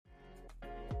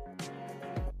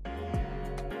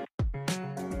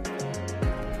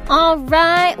All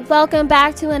right, welcome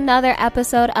back to another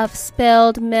episode of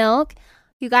Spilled Milk.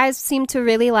 You guys seem to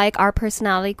really like our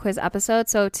personality quiz episode,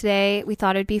 so today we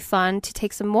thought it'd be fun to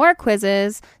take some more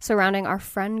quizzes surrounding our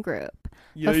friend group.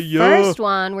 The first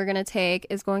one we're going to take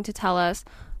is going to tell us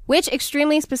which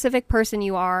extremely specific person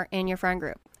you are in your friend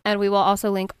group. And we will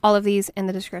also link all of these in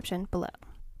the description below.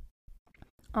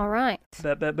 All right.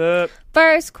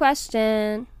 First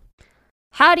question.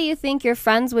 How do you think your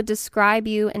friends would describe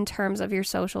you in terms of your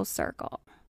social circle?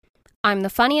 I'm the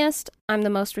funniest, I'm the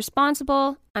most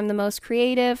responsible, I'm the most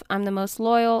creative, I'm the most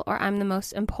loyal, or I'm the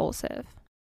most impulsive.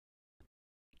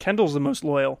 Kendall's the most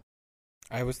loyal.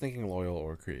 I was thinking loyal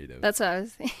or creative. That's what I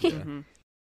was thinking. Yeah. Mm-hmm.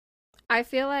 I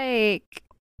feel like...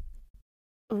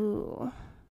 Ooh.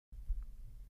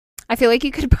 I feel like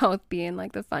you could both be in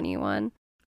like the funny one.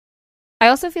 I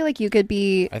also feel like you could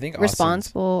be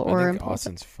responsible or I think impulsive.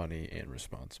 Austin's funny and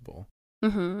responsible.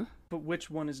 Mm-hmm. But which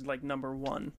one is like number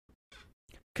one?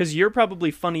 Because you're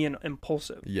probably funny and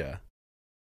impulsive. Yeah.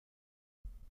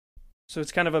 So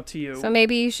it's kind of up to you. So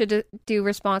maybe you should do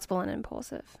responsible and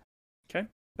impulsive. Okay,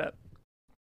 bet.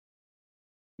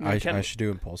 I should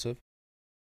do impulsive.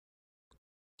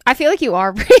 I feel like you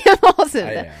are pretty impulsive.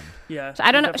 I am. Yeah. So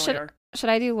I don't you know. definitely are. Should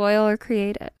I do loyal or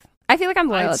creative? I feel like I'm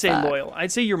loyal. I'd as say fuck. loyal.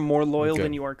 I'd say you're more loyal Good.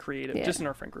 than you are creative, Yeah. just in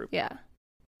our friend group. Yeah.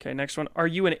 Okay, next one. Are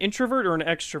you an introvert or an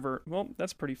extrovert? Well,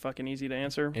 that's pretty fucking easy to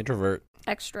answer. Introvert.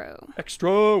 Extra.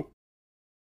 Extro.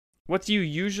 What do you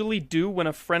usually do when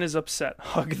a friend is upset?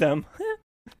 Hug them.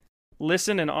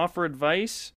 Listen and offer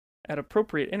advice at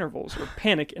appropriate intervals, or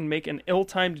panic and make an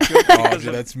ill-timed joke. Oh, because dude,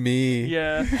 of- that's me.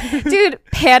 Yeah. Dude,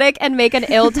 panic and make an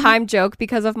ill-timed joke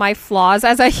because of my flaws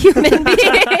as a human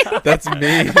being. That's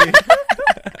me.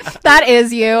 That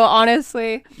is you,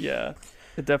 honestly. Yeah.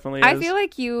 It definitely is. I feel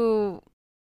like you...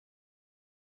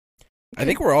 I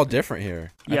think we're all different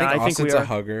here. Yeah, I think Austin's we a are.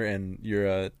 hugger and you're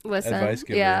a Listen, advice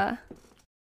giver. yeah.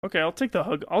 Okay, I'll take the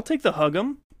hug. I'll take the hug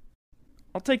 'em.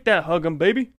 I'll take that hug 'em,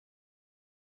 baby.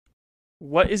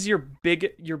 What is your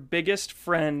biggest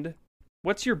friend?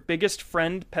 What's your biggest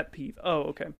friend pet peeve? Oh,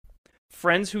 okay.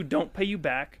 Friends who don't pay you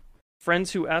back.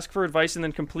 Friends who ask for advice and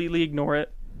then completely ignore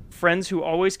it. Friends who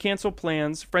always cancel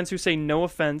plans. Friends who say no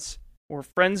offense. Or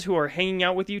friends who are hanging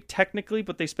out with you technically,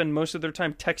 but they spend most of their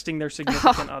time texting their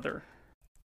significant other.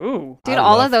 Ooh. Dude, I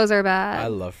all love- of those are bad. I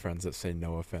love friends that say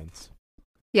no offense.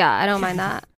 Yeah, I don't mind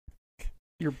that.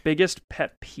 Your biggest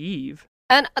pet peeve?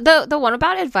 And the one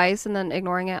about advice and then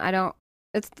ignoring it, I don't...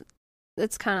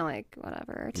 It's kind of like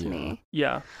whatever to Yeah. me.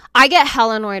 Yeah. I get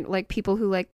hella annoyed like people who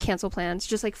like cancel plans,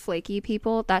 just like flaky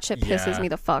people. That shit pisses Yeah. me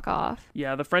the fuck off.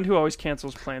 Yeah, the friend who always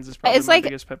cancels plans is probably It's my like-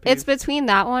 biggest pet peeve. It's between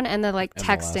that one and the like And the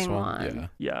last texting one, one. Yeah.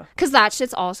 Yeah. Because that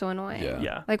shit's also annoying. Yeah.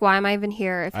 Yeah. Like, why am I even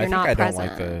here if I you're think not I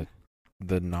present? don't like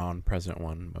the non-present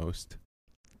one most.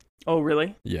 Oh,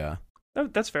 really? Yeah.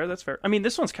 That's fair. That's fair. I mean,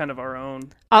 this one's kind of our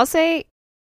own. I'm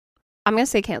gonna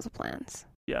say cancel plans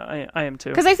Yeah, I am too.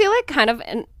 because I feel like kind of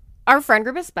in our friend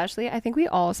group especially, I think we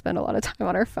all spend a lot of time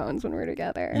on our phones when we're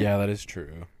together. Yeah, that is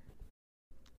true.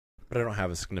 But I don't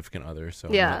have a significant other, so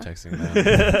Yeah. I'm not texting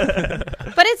them.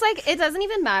 But it's like it doesn't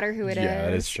even matter who it is. Yeah,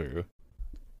 that is true.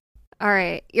 All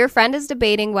right, your friend is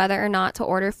debating whether or not to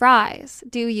order fries.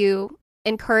 Do you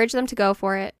encourage them to go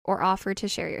for it or offer to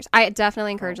share yours? I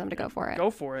definitely encourage them to go for it. Go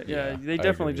for it. Yeah, Yeah, they I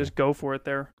definitely agree. just go for it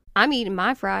there. I'm eating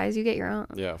my fries. You get your own.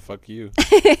 Yeah, fuck you.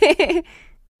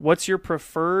 What's your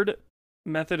preferred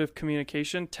method of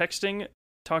communication? Texting,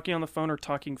 talking on the phone, or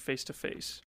talking face to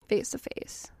face? Face to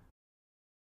face.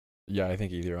 Yeah, I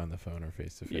think either on the phone or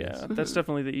face to face. Yeah, that's Mhm.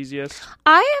 definitely the easiest.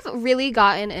 I have really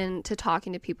gotten into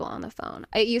talking to people on the phone.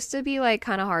 It used to be like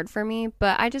kind of hard for me,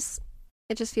 but it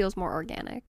just feels more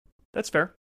organic. That's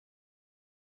fair.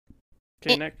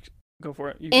 Okay, In- next, go for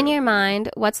it. You In go. your mind,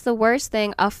 what's the worst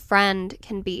thing a friend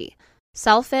can be?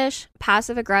 Selfish,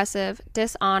 passive aggressive,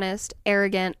 dishonest,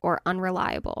 arrogant, or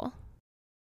unreliable?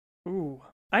 Ooh,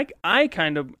 I'm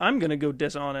gonna go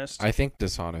dishonest. I think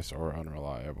dishonest or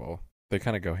unreliable. They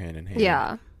kind of go hand in hand.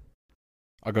 Yeah.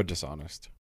 I'll go dishonest.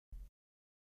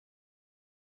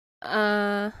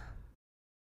 That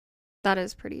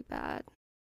is pretty bad.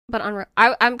 But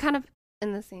I'm kind of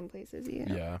in the same place as you.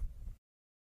 Yeah.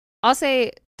 I'll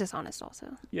say dishonest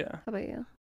also. Yeah, How about you?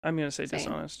 I'm gonna say Same.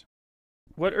 dishonest.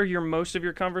 What are most of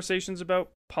your conversations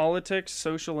about? Politics,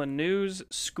 social and news,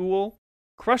 school,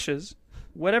 crushes,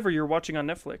 whatever you're watching on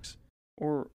Netflix,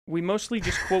 or we mostly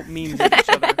just quote memes at each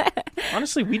other.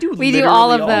 Honestly, we do. We do all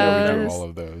literally of Yeah, we those. do all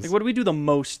of those. Like, what do we do the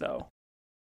most though?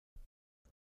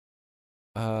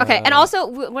 Okay, and also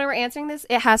when we're answering this,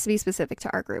 it has to be specific to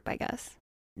our group, I guess.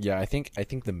 Yeah, I think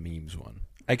the memes one.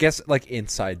 I guess like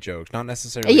inside jokes, not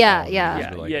necessarily. Yeah, all yeah. memes, Yeah,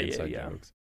 but, like yeah, inside yeah.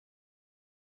 jokes.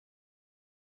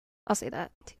 I'll say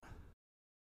that too.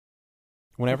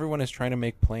 When everyone is trying to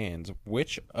make plans,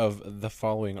 which of the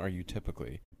following are you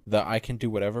typically? The I can do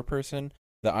whatever person,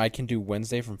 the I can do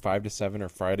Wednesday from 5 to 7 or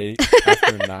Friday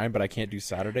after 9, but I can't do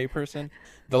Saturday person,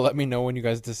 the let me know when you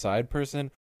guys decide person,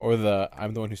 or the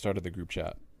I'm the one who started the group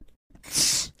chat?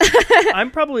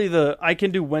 I'm probably the I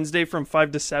can do Wednesday from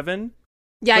 5 to 7.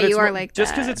 Yeah, but you are more, like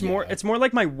just that. because it's more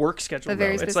like my work schedule. The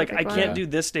very Though. It's like I specific can't one. do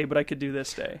this day, but I could do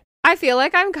this day. I feel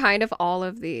like I'm kind of all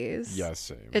of these. Yeah,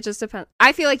 same. It just depends.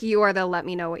 I feel like you are the let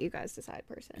me know what you guys decide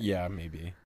person. Yeah,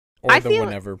 maybe. Or I the feel-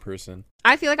 whenever person.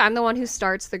 I feel like I'm the one who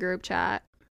starts the group chat.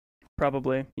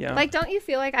 Probably, yeah. Like, don't you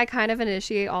feel like I kind of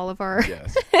initiate all of our...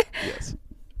 Yes. Yes.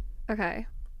 Okay.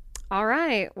 All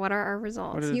right. What are our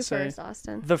results? What did it You say? first,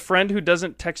 Austin. The friend who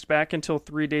doesn't text back until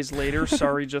 3 days later,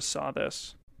 sorry, just saw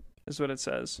this, is what it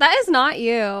says. That is not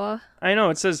you. I know,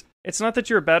 it says, it's not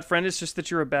that you're a bad friend, it's just that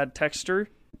you're a bad texter.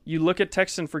 You look at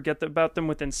texts and forget about them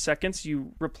within seconds.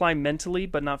 You reply mentally,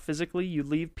 but not physically. You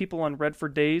leave people on red for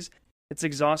days. It's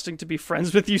exhausting to be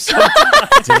friends with you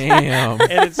sometimes. Damn.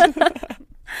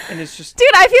 And it's just... Dude,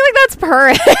 I feel like that's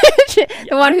Purge.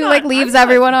 The one I'm who like not- leaves I'm not-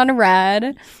 everyone on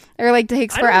red. Or like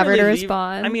takes I don't forever to really leave-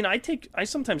 respond. I mean, I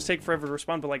sometimes take forever to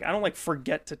respond, but like I don't like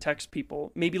forget to text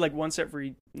people. Maybe like once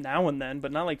every now and then,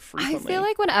 but not like I frequently. feel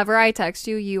like whenever I text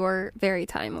you, you are very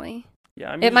timely.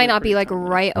 yeah, I'm It might usually not be pretty like timely.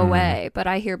 right Mhm. away, but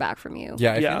I hear back from you.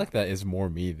 Yeah, I Yeah. feel like that is more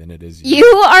me than it is you. You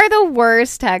are the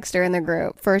worst texter in the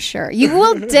group, for sure. You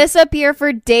will disappear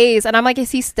for days, and I'm like,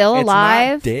 is he still It's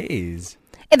alive? not days.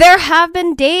 There have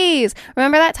been days.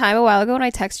 Remember that time a while ago when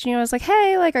I texted you and I was like,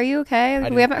 hey, like, are you okay?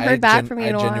 Like, we haven't heard back from you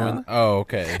in a while. Oh,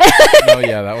 okay. No,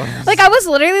 yeah, that one. Like, I was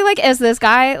literally like, is this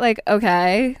guy, like,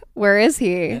 okay? Where is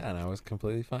he? Yeah, and I was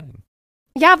completely fine.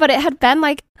 Yeah, but it had been,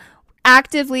 like,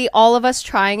 actively all of us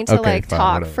trying to, like, fine,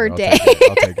 talk whatever. for I'll days. take it.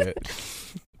 I'll take it.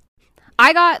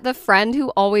 I got the friend who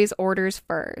always orders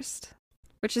first,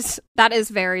 that is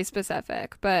very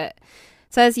specific, but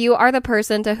says you are the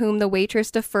person to whom the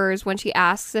waitress defers when she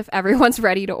asks if everyone's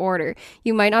ready to order.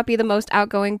 You might not be the most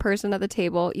outgoing person at the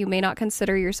table. You may not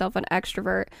consider yourself an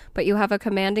extrovert, but you have a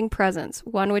commanding presence,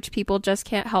 one which people just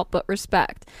can't help but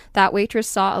respect. That waitress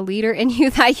saw a leader in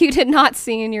you that you did not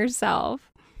see in yourself.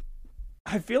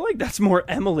 I feel like that's more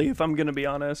Emily, if I'm gonna be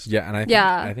honest. Yeah, and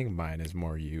Yeah. I think mine is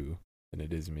more you than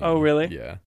it is me. Oh, really?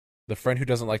 Yeah. The friend who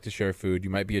doesn't like to share food. You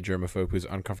might be a germaphobe who's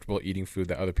uncomfortable eating food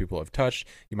that other people have touched.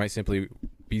 You might simply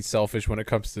be selfish when it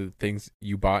comes to things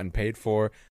you bought and paid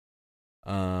for.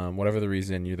 Whatever the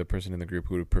reason, you're the person in the group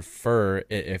who would prefer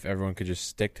it if everyone could just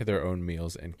stick to their own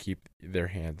meals and keep their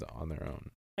hands on their own.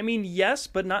 I mean, yes,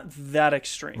 but not that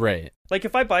extreme. Right. Like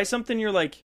if I buy something, you're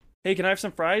like, hey, can I have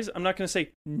some fries? I'm not gonna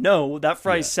say no. That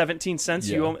fry's Yeah. 17 cents.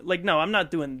 Yeah. You owe me. Like, no, I'm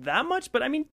not doing that much. But I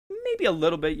mean, maybe a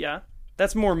little bit. Yeah,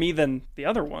 that's more me than the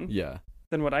other one. Yeah.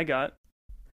 Than what I got.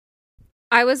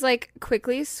 I was like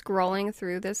quickly scrolling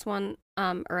through this one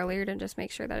earlier to just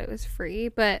make sure that it was free,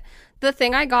 but the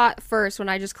thing I got first when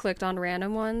I just clicked on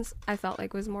random ones, I felt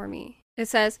like was more me. It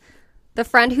says the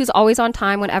friend who's always on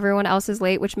time when everyone else is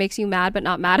late, which makes you mad but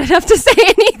not mad enough to say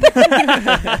anything.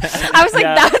 I was like,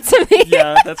 Yeah. that's me.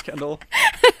 Yeah, that's Kendall.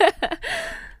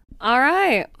 All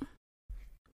right.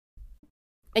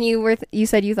 And you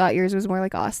said you thought yours was more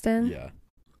like Austin? Yeah.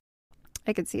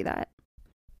 I could see that.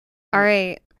 All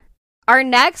right. Our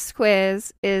next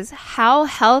quiz is how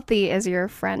healthy is your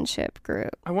friendship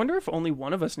group? I wonder if only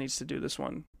one of us needs to do this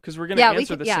one because we're gonna Yeah, we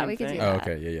answer could- the yeah, same we could do thing. that. Oh,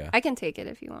 okay. Yeah, yeah. I can take it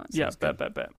if you want. Yeah, Sounds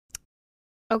bet.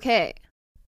 Okay.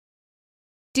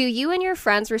 Do you and your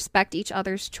friends respect each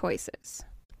other's choices?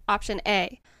 Option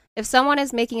A. If someone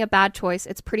is making a bad choice,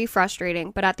 it's pretty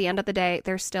frustrating, but at the end of the day,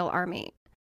 they're still our mate.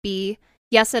 B.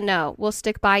 Yes and no. We'll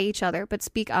stick by each other, but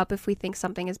speak up if we think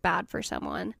something is bad for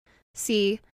someone.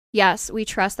 C. Yes, we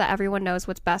trust that everyone knows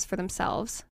what's best for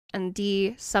themselves. And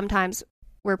D. Sometimes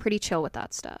we're pretty chill with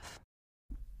that stuff.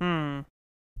 Hmm.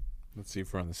 Let's see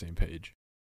if we're on the same page.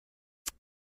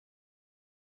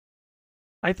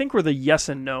 I think we're the yes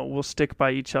and no. We'll stick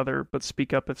by each other, but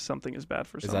speak up if something is bad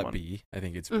for Is someone. that B? I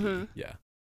think it's B. Mhm. Yeah.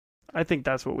 I think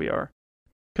that's what we are.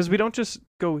 Because we don't just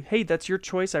go, hey, that's your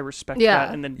choice. I respect Yeah.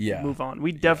 that, and then Yeah. move on.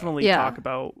 We definitely Yeah. talk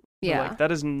about, Yeah. like,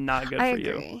 that is not good I for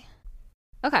you. agree.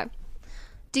 Okay.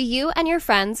 Do you and your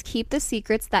friends keep the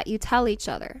secrets that you tell each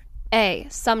other? A.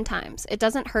 Sometimes. It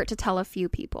doesn't hurt to tell a few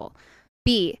people.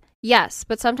 B. Yes,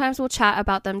 but sometimes we'll chat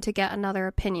about them to get another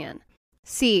opinion.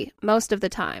 C. Most of the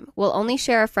time. We'll only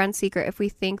share a friend's secret if we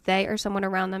think they or someone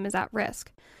around them is at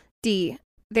risk. D.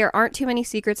 There aren't too many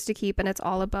secrets to keep and it's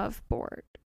all above board.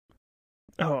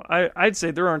 Oh, I'd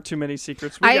say there aren't too many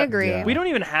secrets. I agree. Yeah. We don't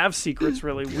even have secrets,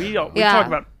 really. We Yeah. talk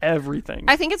about everything.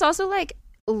 I think it's also like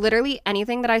literally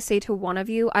anything that I say to one of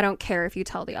you, I don't care if you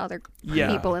tell the other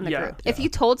people in the group. If you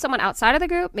told someone outside of the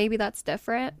group, maybe that's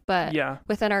different. But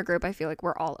within our group, I feel like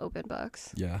we're all open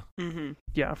books. Yeah. Mm-hmm.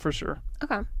 Yeah, for sure.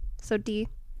 Okay. So D.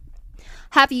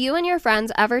 Have you and your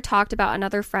friends ever talked about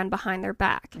another friend behind their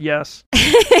back? Yes.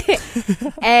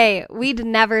 A. We'd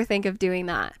never think of doing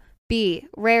that. B.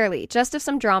 Rarely, just if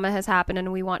some drama has happened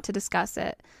and we want to discuss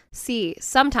it. C.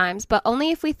 Sometimes, but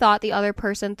only if we thought the other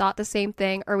person thought the same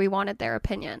thing or we wanted their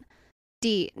opinion.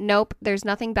 D. Nope, there's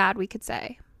nothing bad we could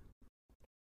say.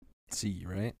 C,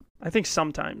 right? I think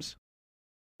sometimes.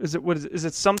 Is it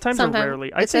sometimes or Sometimes.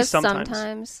 rarely? I'd say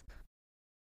sometimes.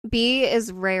 B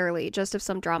is rarely, just if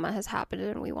some drama has happened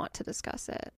and we want to discuss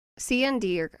it. C and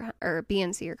D or B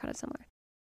and C are kind of similar.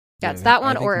 Yeah, it's that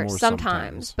one or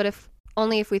sometimes, but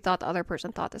only if we thought the other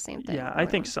person thought the same thing. Yeah, I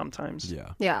think sometimes.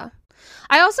 Yeah.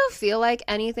 I also feel like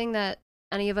anything that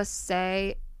any of us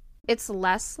say, it's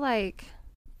less like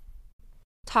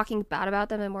talking bad about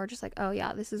them and more just like, oh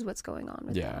yeah, this is what's going on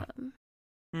with them.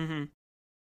 Mm-hmm.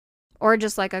 Or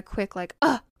just like a quick like,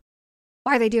 why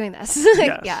are they doing this?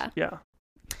 Yeah.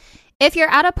 If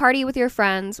you're at a party with your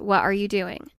friends, what are you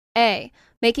doing? A.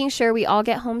 Making sure we all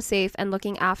get home safe and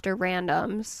looking after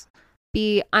randoms.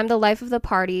 B. I'm the life of the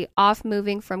party, off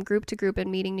moving from group to group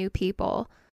and meeting new people.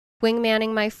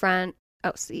 Wingmanning my friend.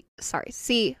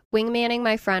 C. Wingmanning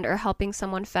my friend or helping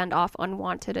someone fend off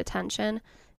unwanted attention.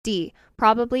 D.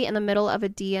 Probably in the middle of a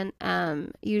D and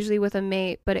M, usually with a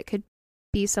mate, but it could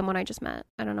be someone I just met.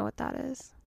 I don't know what that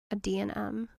is. A D and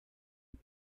M.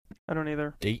 I don't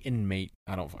either. Date and mate.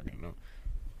 I don't fucking know.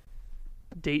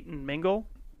 Date and mingle?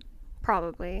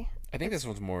 Probably. I think this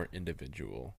one's more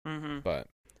individual. Mm-hmm. But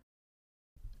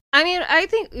I mean, I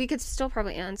think we could still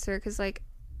probably answer because, like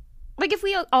if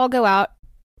we all go out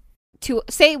to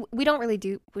say we don't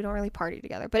really party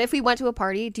together, but if we went to a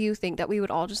party, do you think that we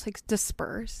would all just like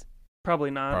disperse?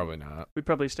 Probably not. Probably not. We'd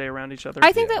probably stay around each other.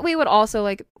 I think that we would also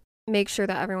like make sure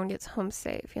that everyone gets home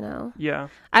safe. You know? Yeah.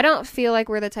 I don't feel like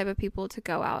we're the type of people to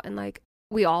go out and like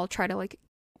we all try to like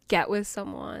get with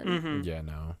someone. Mm-hmm. Yeah.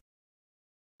 No.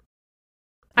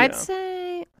 I'd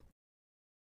say,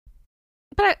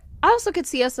 but I also could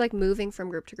see us like moving from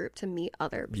group to group to meet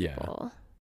other people. Yeah.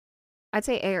 I'd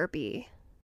say A or B.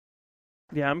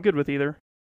 Yeah, I'm good with either.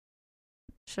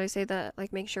 Should I say that,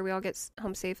 like, make sure we all get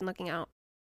home safe and looking out?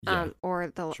 Yeah.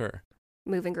 Or the sure.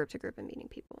 Moving group to group and meeting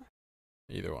people?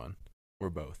 Either one. We're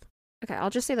both. Okay, I'll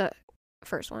just say the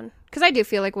first one. Because I do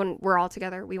feel like when we're all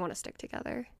together, we want to stick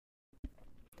together.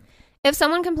 If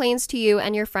someone complains to you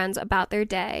and your friends about their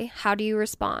day, how do you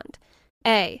respond?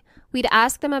 A. We'd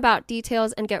ask them about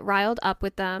details and get riled up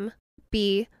with them.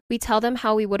 B. We tell them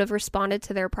how we would have responded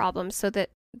to their problems so that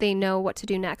they know what to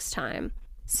do next time.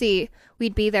 C.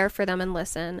 We'd be there for them and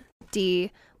listen.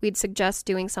 D. We'd suggest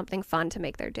doing something fun to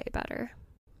make their day better.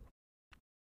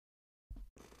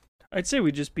 I'd say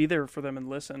we'd just be there for them and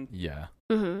listen. Yeah.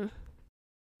 Mm-hmm.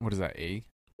 What is that, A?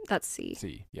 That's C.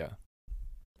 C, yeah.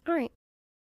 All right.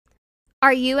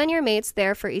 Are you and your mates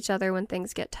there for each other when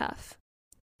things get tough?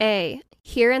 A.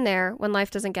 Here and there when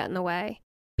life doesn't get in the way.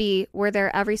 B. We're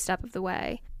there every step of the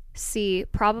way. C.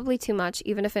 Probably too much,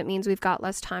 even if it means we've got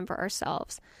less time for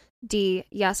ourselves. D.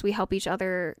 Yes, we help each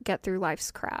other get through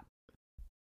life's crap.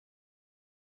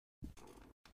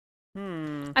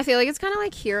 I feel like it's kind of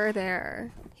like here or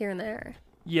there, here and there.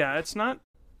 Yeah, it's not.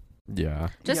 Yeah.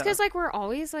 Just because like we're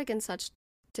always like in such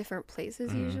different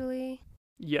places usually.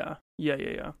 Yeah.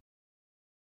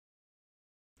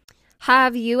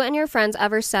 Have you and your friends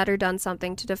ever said or done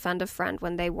something to defend a friend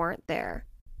when they weren't there?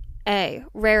 A.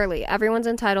 Rarely. Everyone's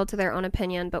entitled to their own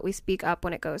opinion, but we speak up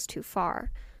when it goes too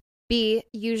far. B.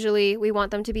 Usually, we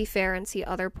want them to be fair and see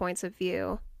other points of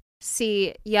view.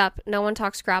 C. Yep, no one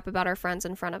talks crap about our friends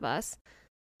in front of us.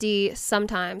 D.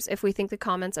 Sometimes, if we think the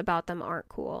comments about them aren't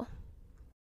cool.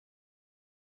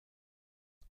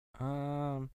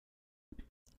 I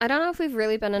don't know if we've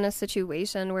really been in a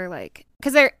situation where like,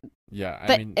 because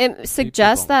it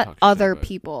suggests that other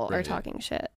people are talking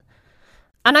shit.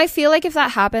 And I feel like if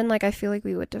that happened, like I feel like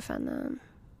we would defend them.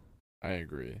 I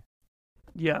agree.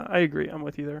 Yeah, I agree. I'm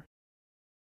with you there.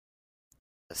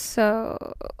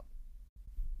 So,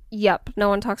 yep, no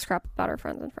one talks crap about our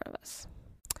friends in front of us.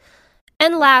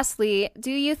 And lastly,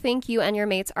 do you think you and your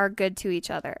mates are good to each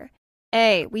other?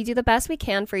 A. We do the best we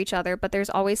can for each other, but there's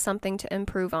always something to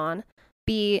improve on.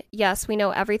 B. Yes, we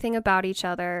know everything about each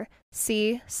other.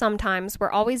 C. Sometimes. We're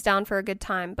always down for a good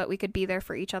time, but we could be there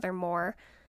for each other more.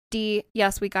 D.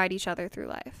 Yes, we guide each other through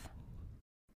life.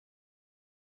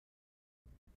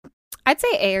 I'd say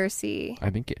A or C. I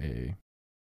think A.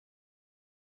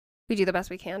 We do the best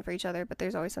we can for each other, but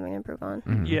there's always something to improve on.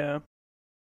 Mm-hmm. Yeah.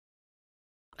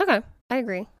 Okay, I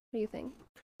agree. What do you think?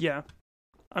 Yeah,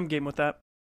 I'm game with that.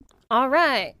 All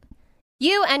right.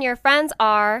 You and your friends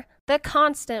are the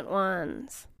constant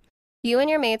ones. You and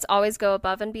your mates always go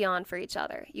above and beyond for each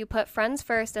other. You put friends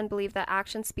first and believe that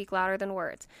actions speak louder than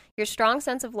words. Your strong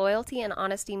sense of loyalty and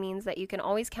honesty means that you can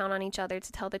always count on each other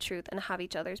to tell the truth and have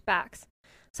each other's backs.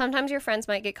 Sometimes your friends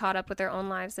might get caught up with their own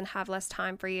lives and have less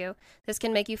time for you. This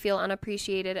can make you feel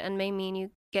unappreciated and may mean you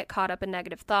get caught up in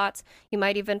negative thoughts. You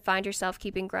might even find yourself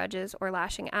keeping grudges or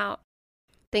lashing out.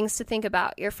 Things to think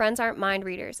about. Your friends aren't mind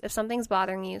readers. If something's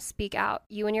bothering you, speak out.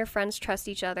 You and your friends trust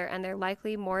each other, and they're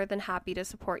likely more than happy to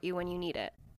support you when you need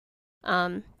it.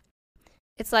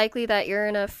 It's likely that you're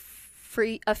in a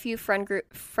few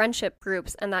friendship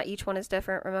groups, and that each one is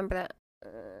different. Remember that.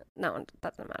 No,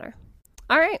 that doesn't matter.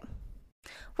 All right.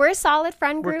 We're a solid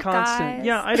friend group, We're constant. guys.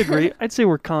 Yeah, I'd agree. I'd say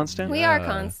we're constant. We are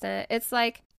constant. It's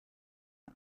like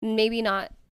maybe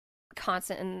not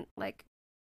constant in like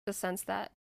the sense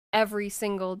that every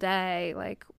single day,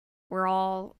 like we're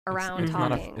all around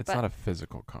talking. It's not a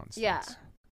physical constant. Yeah.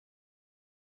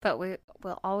 But we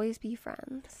will always be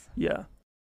friends. Yeah.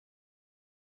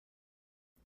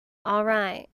 All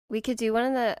right. We could do one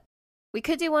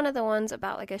of the ones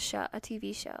about like a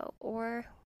TV show, or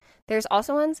there's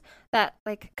also ones that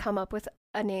like come up with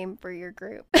a name for your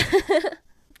group.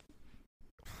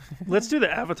 Let's do the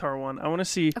Avatar one. I want to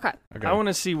see. Okay. I want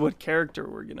to see what character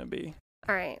we're gonna be.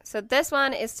 All right. So this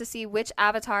one is to see which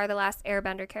Avatar, the last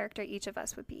Airbender character, each of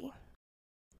us would be.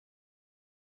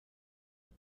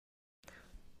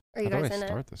 Are you How guys do I in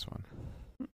start it? this one?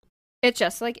 It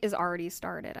just like is already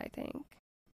started, I think.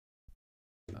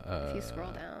 If you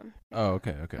scroll down. Oh,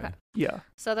 okay. Yeah.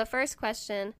 So the first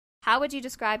question, how would you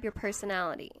describe your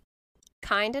personality?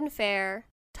 Kind and fair,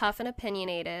 tough and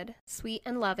opinionated, sweet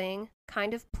and loving,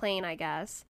 kind of plain, I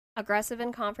guess, aggressive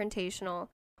and confrontational,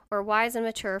 or wise and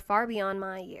mature far beyond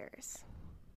my years?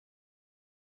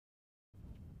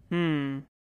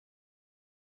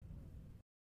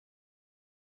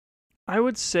 I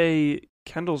would say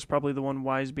Kendall's probably the one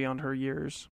wise beyond her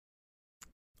years.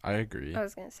 I agree. I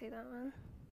was going to say that one.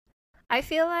 I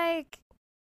feel like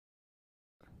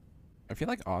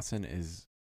Austin is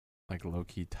like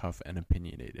low-key tough and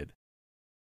opinionated.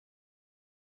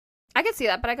 I could see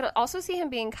that, but I could also see him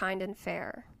being kind and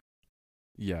fair.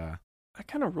 Yeah. I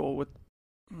kind of roll with.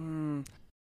 I'm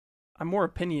more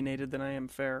opinionated than I am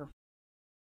fair.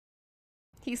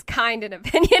 He's kind and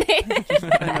opinionated.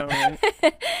 I know, right?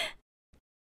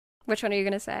 Which one are you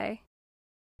going to say?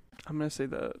 I'm gonna say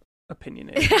the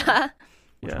opinionated. Yeah.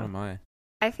 Which one am I?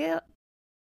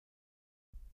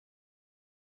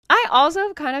 I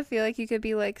also kind of feel like you could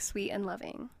be like sweet and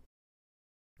loving.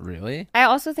 Really? I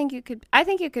also think you could. I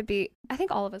think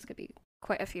all of us could be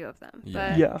quite a few of them. Yeah.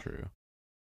 But Yeah. True.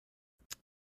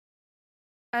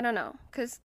 I don't know,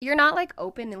 because you're not like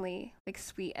openly like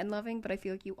sweet and loving, but I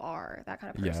feel like you are that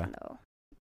kind of person though.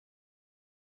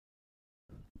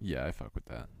 Yeah, I fuck with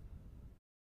that.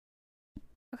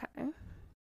 Okay.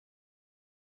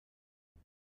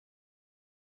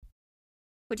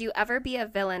 Would you ever be a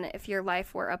villain if your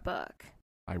life were a book?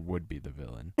 I would be the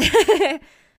villain.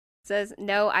 Says,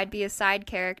 no, I'd be a side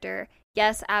character.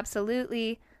 Yes,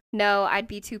 absolutely. No, I'd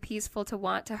be too peaceful to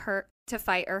want to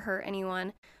fight or hurt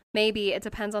anyone. Maybe it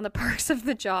depends on the perks of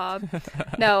the job.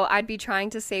 No, I'd be trying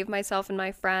to save myself and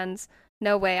my friends.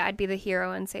 No way, I'd be the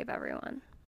hero and save everyone.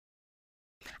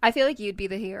 I feel like you'd be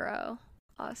the hero,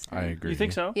 Austin. I agree. You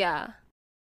think so? Yeah.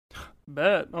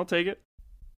 Bet. I'll take it.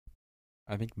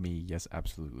 I think me, yes,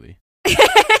 absolutely.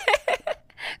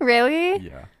 Really?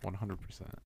 Yeah, 100%.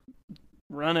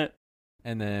 Run it.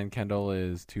 And then Kendall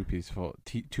is too peaceable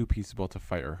to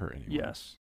fight or hurt anyone.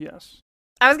 Yes. Yes.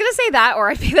 I was gonna say that, or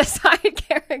I'd be the side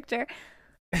character,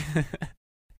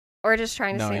 or just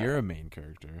trying to. No, say you're a main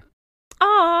character.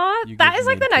 Aw, You that give is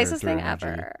like the main nicest thing character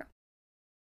energy. ever.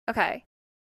 Okay.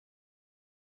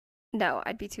 No,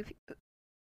 I'd be too.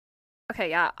 Okay,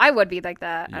 yeah, I would be like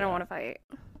that. I don't Yeah. want to fight.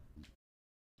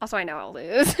 Also, I know I'll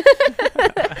lose.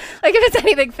 Like if it's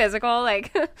anything physical,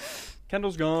 like.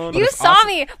 Kendall's gone. You it's saw awesome.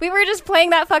 me. We were just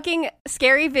playing that fucking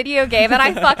scary video game, and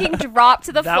I fucking dropped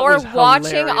to the That floor was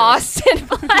watching hilarious. Austin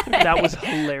play. That was I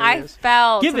hilarious.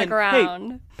 fell to the Given-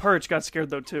 ground. Perch got scared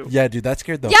though too. Yeah, dude, that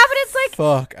scared the Yeah, but it's like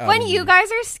fuck out when of you me. guys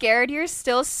are scared, you're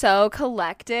still so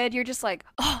collected. You're just like,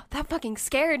 oh, that fucking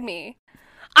scared me.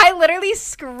 I literally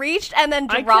screeched and then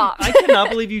dropped. I cannot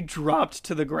believe you dropped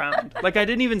to the ground. Like I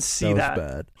didn't even see that.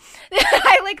 bad.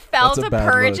 I like fell That's a to bad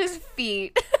look. Purge's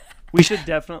feet. We should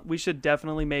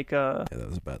definitely make a Yeah, that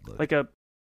was a bad look. like a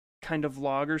kind of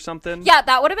vlog or something. Yeah,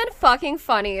 that would have been fucking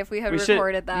funny if we had We should,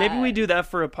 recorded that. maybe we do that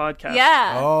for a podcast.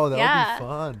 Yeah. Oh, that yeah. would be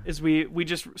fun. Is we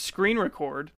just screen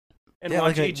record and Yeah,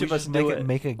 watch like each we of us should do make it.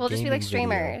 Make a We'll just be like gaming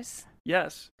video. streamers.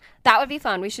 Yes. That would be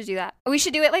fun. We should do that. We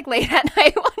should do it like late at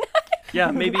night one night.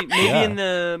 Yeah, maybe Yeah. in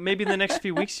the next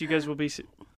few weeks you guys will be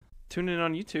tuning in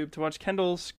on YouTube to watch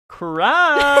Kendall's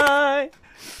cry.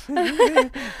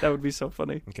 That would be so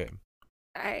funny. Okay.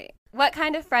 All right. What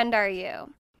kind of friend are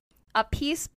you? A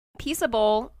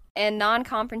peaceable and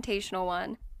non-confrontational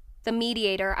one. The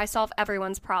mediator. I solve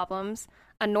everyone's problems.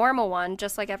 A normal one,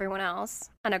 just like everyone else.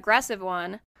 An aggressive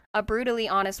one. A brutally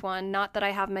honest one. Not that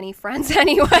I have many friends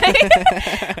anyway.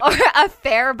 Or a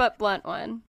fair but blunt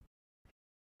one.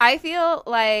 I feel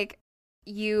like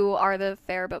you are the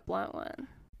fair but blunt one.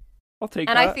 I'll take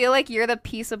And that. I feel like you're the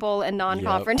peaceable and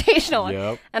non-confrontational one.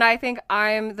 Yep. And I think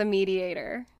I'm the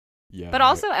mediator. Yeah. But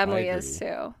also I Emily agree. is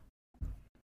too.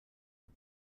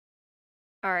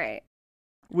 All right.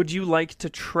 Would you like to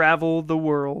travel the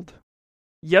world?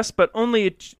 Yes, but only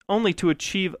to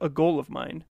achieve a goal of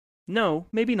mine. No,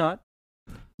 maybe not.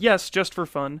 Yes, just for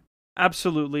fun.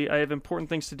 Absolutely, I have important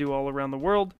things to do all around the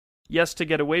world. Yes, to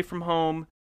get away from home.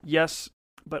 Yes,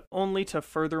 but only to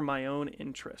further my own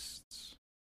interests.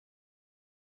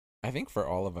 I think for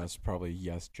all of us, probably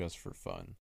yes, just for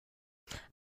fun.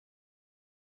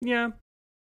 Yeah.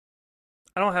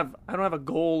 I don't have a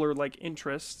goal or like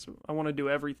interests. I want to do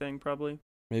everything probably.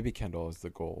 Maybe Kendall is the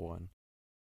goal one.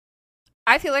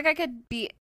 I feel like I could be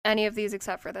any of these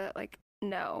except for the, like,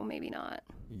 no, maybe not.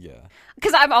 Yeah.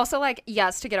 Because I'm also like,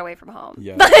 yes, to get away from home.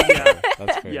 Yeah. Like, Yeah,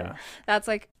 that's fair. Yeah. that's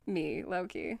like me,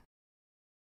 low-key.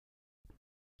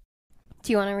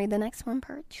 Do you want to read the next one,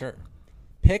 Perch? Sure.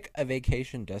 Pick a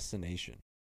vacation destination.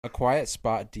 A quiet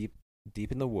spot deep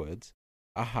in the woods,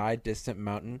 a high distant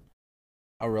mountain,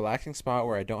 a relaxing spot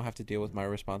where I don't have to deal with my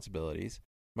responsibilities,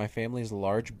 my family's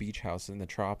large beach house in the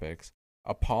tropics,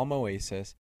 a palm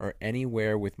oasis, or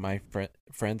anywhere with my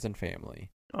friends and family.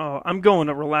 Oh, I'm going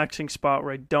a relaxing spot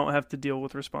where I don't have to deal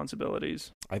with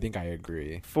responsibilities. I think I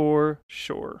agree. For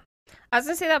sure. I was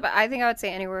going to say that, but I think I would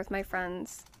say anywhere with my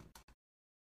friends.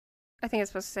 I think it's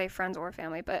supposed to say friends or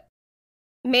family, but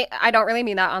I don't really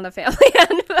mean that on the family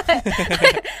end,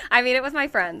 but I mean it with my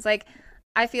friends. Like,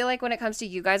 I feel like when it comes to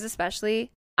you guys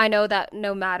especially, I know that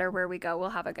no matter where we go, we'll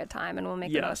have a good time and we'll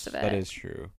make the most of it. That is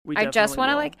true. We I just definitely want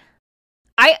to will. like,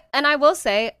 I will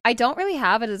say, I don't really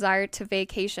have a desire to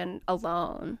vacation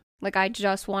alone. Like, I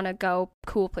just want to go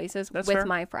cool places That's with fair.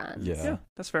 my friends. Yeah.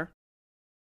 That's fair.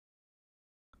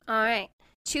 All right.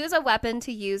 Choose a weapon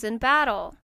to use in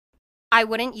battle. I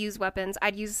wouldn't use weapons.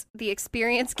 I'd use the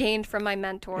experience gained from my Yeah,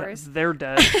 mentors. they're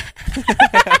dead.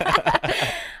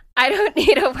 I don't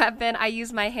need a weapon. I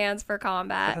use my hands for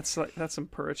combat. That's some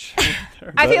perch.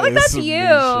 Right I That feel like is that's some you.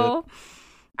 mean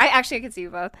I could see you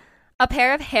both. A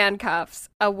pair of handcuffs,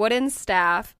 a wooden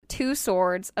staff, 2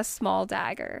 swords, a small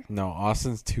dagger. No,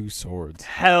 Austin's 2 swords.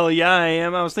 Hell yeah, I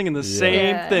am. I was thinking the Yeah.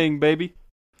 same Yeah. thing, baby.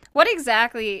 What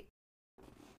exactly?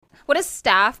 Would a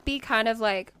staff be kind of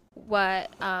like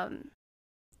what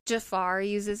Jafar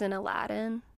uses in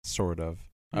Aladdin? Sort of.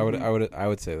 Mhm. I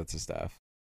would say that's a staff.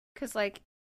 Because like,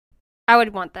 I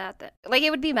would want that. Like, it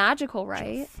would be magical,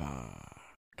 right? Jafar.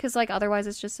 Because like otherwise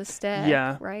it's just a stick.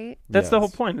 Yeah. Right. That's the whole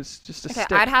Yes. point. It's just a Okay,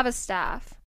 stick. I'd have a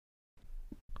staff.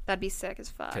 That'd be sick as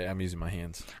fuck. Okay, I'm using my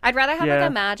hands. I'd rather have Yeah. like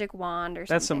a magic wand or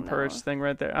something. That's some perch though. thing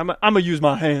right there. I'm gonna use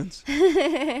my hands.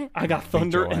 You I got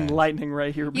thunder your and ass. lightning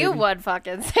right here, baby. would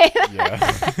fucking say that.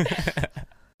 Yeah.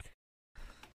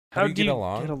 How do you get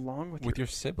along with with your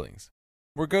siblings?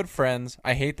 We're good friends.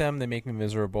 I hate them. They make me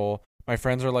miserable. My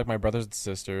friends are like my brothers and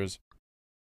sisters.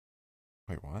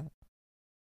 Wait, what?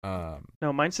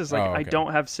 No, mine says like Oh, I okay.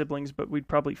 don't have siblings, but we'd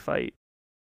probably fight.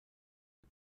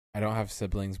 I don't have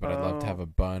siblings, but I'd love to Oh. have a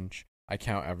bunch. I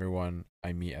count everyone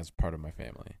I meet as part of my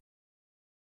family.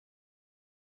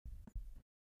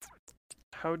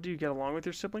 How do you get along with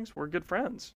your siblings? We're good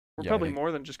friends. We're Yeah, probably I-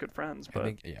 more than just good friends, but I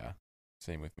think, yeah,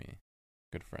 same with me.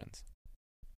 Good friends.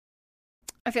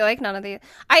 I feel like none of the.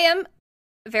 I am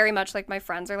very much like my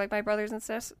friends are like my brothers and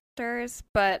sisters,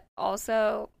 but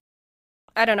also,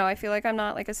 I don't know. I feel like I'm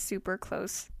not like a super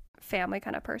close family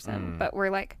kind of person, Mm. but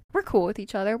we're cool with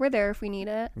each other. We're there if we need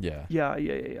it. Yeah.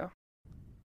 yeah.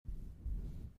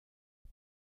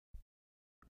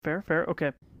 Fair.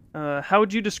 Okay. How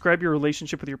would you describe your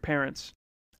relationship with your parents?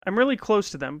 I'm really close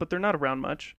to them, but they're not around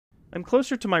much. I'm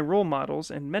closer to my role models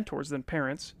and mentors than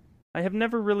parents. I have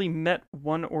never really met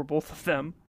one or both of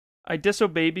them. I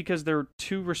disobey because they're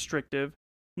too restrictive.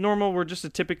 Normal, we're just a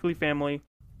typically family.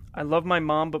 I love my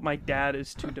mom, but my dad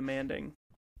is too demanding.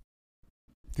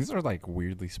 These are like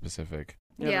weirdly specific.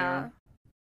 Yeah, they Yeah. are.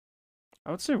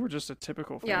 I would say we're just a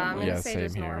typical family. Yeah, I'm gonna Yeah, say same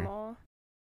just here. normal.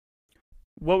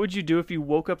 What would you do if you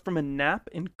woke up from a nap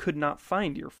and could not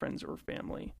find your friends or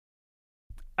family?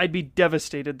 I'd be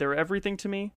devastated. They're everything to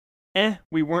me.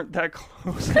 We weren't that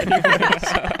close anyways.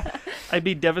 I'd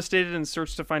be devastated and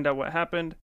search to find out what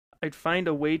happened. I'd find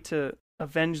a way to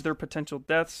avenge their potential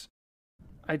deaths.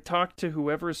 I'd talk to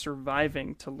whoever is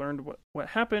surviving to learn what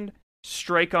happened.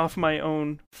 Strike off my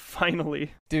own,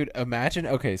 finally. Dude, imagine,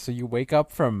 okay, so you wake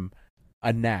up from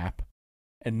a nap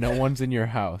and no one's in your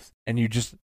house and you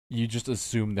just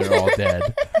assume they're all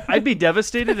dead. I'd be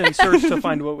devastated and search to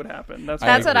find what would happen. That's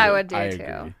what I agree. would do, I too.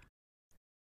 agree.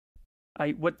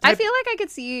 What I type- feel like I could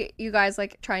see you guys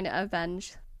like trying to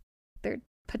avenge their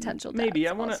potential deaths. Maybe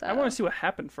I want also. to see what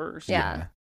happened first. Yeah.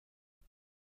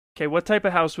 Okay, what type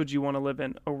of house would you want to live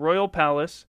in? A royal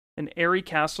palace, an airy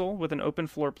castle with an open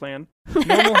floor plan,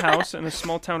 normal house in a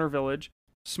small town or village,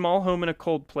 small home in a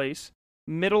cold place,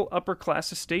 middle upper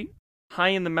class estate, high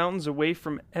in the mountains away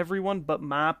from everyone but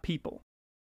my people.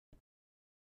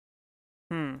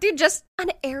 Dude, just an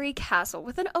airy castle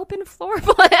with an open floor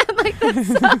plan. Like that's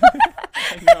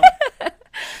I know.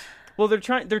 Well, they're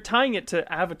tying it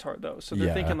to Avatar though, so they're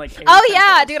Yeah. thinking like. airy Oh yeah,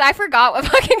 castles. dude, I forgot what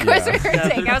fucking quiz Yeah. we were Yeah,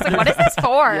 taking. they're- I was like, what is this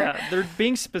for? Yeah, they're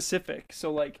being specific.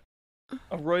 So like,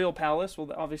 a royal palace. Well,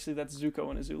 obviously that's Zuko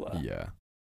and Azula. Yeah.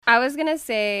 I was gonna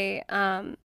say,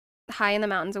 high in the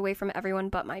mountains away from everyone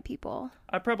but my people.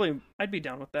 I'd be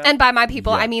down with that. And by my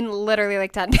people, Yeah. I mean literally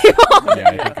like 10 people. Yeah,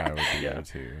 I think I would be Yeah. there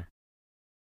too.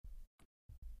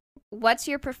 What's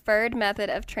your preferred method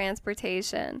of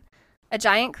transportation? A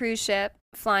giant cruise ship,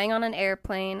 flying on an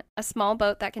airplane, a small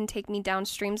boat that can take me down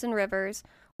streams and rivers,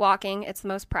 walking, it's the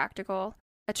most practical,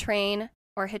 a train,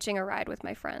 or hitching a ride with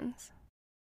my friends.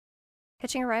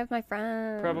 Hitching a ride with my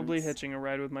friends. Probably hitching a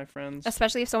ride with my friends.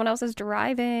 Especially if someone else is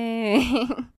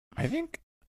driving. I think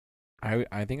I'm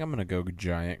gonna go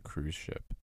giant cruise ship.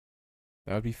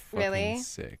 That would be fucking Really?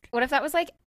 sick. What if that was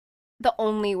like the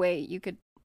only way you could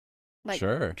like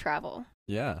Sure. travel?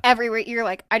 Yeah. Everywhere you're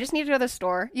like, I just need to go to the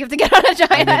store. You have to get on a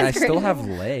giant I mean, I ass still cruise. have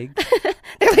legs.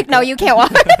 They're like, no, you can't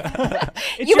walk.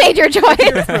 It's You made your choice.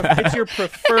 It's your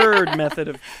preferred method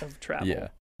of travel. Yeah.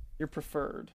 Your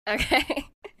preferred. Okay.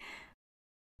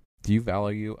 Do you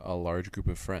value a large group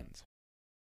of friends?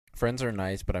 Friends are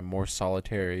nice, but I'm more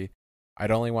solitary.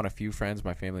 I'd only want a few friends.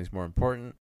 My family's more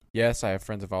important. Yes, I have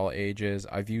friends of all ages.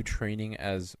 I view training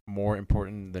as more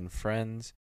important than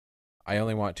friends. I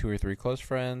only want 2 or 3 close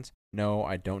friends. No,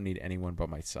 I don't need anyone but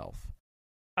myself.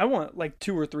 I want like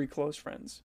 2 or 3 close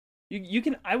friends. You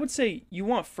can. I would say you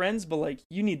want friends, but like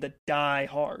you need the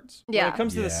diehards. When Yeah. it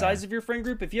comes to the Yeah. size of your friend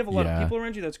group, if you have a lot Yeah. of people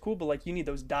around you, that's cool. But like you need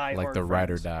those diehard. Like the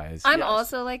ride or friends. dies. I'm Yes.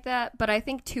 also like that, but I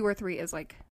think 2 or 3 is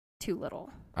like too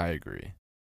little. I agree.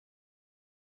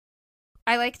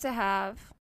 I like to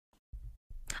have.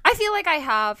 I feel like I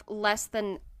have less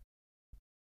than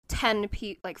 10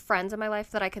 like friends in my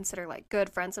life that I consider like good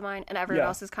friends of mine, and everyone Yeah.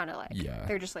 else is kind of like Yeah.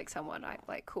 they're just like someone I'm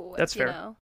like cool with. That's you fair.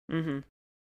 know? Mm-hmm.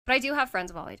 But I do have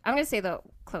friends of all ages. I'm gonna say the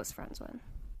close friends one.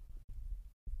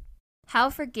 How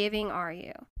forgiving are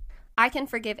you? I can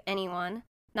forgive anyone.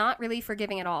 Not really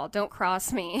forgiving at all. Don't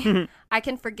cross me. I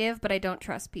can forgive, but I don't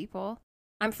trust people.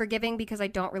 I'm forgiving because I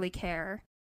don't really care.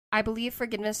 I believe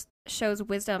forgiveness shows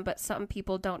wisdom, but some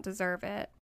people don't deserve it.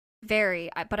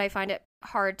 But I find it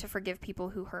hard to forgive people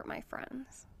who hurt my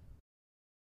friends.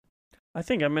 I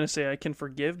think I'm gonna say I can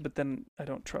forgive, but then I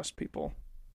don't trust people.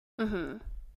 Mm-hmm.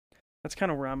 That's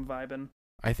kind of where I'm vibing.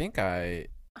 I think I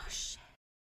Oh, shit.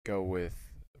 go with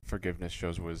forgiveness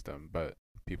shows wisdom, but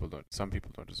some people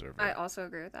don't deserve it. I also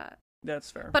agree with that. That's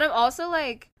fair. But I'm also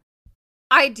like,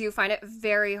 I do find it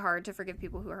very hard to forgive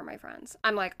people who hurt my friends.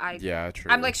 I'm like, yeah,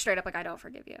 true. I'm like straight up like, I don't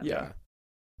forgive you. Yeah.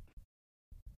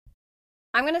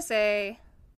 I'm going to say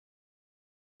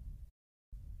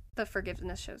the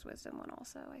forgiveness shows wisdom one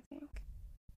also, I think.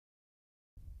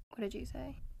 What did you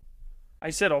say? I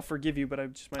said I'll forgive you, but I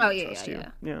just might Oh, not yeah, trust yeah, you.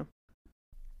 yeah. Yeah.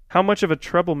 How much of a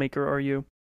troublemaker are you?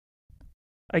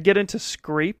 I get into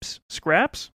scraps.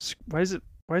 Why is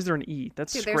there an E?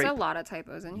 That's Dude, scrape. there's a lot of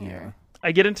typos in Yeah. here.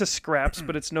 I get into scraps,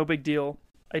 but it's no big deal.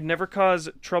 I'd never cause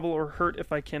trouble or hurt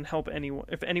if I can help anyone.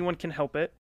 If anyone can help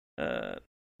it.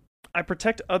 I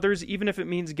protect others even if it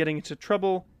means getting into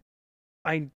trouble.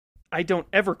 I don't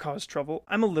ever cause trouble.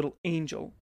 I'm a little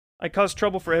angel. I cause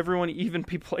trouble for everyone, even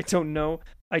people I don't know.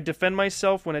 I defend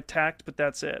myself when attacked, but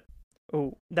that's it.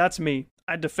 Oh, that's me.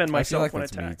 I defend I feel myself like when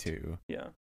that's attacked. me too. Yeah.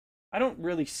 I don't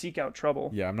really seek out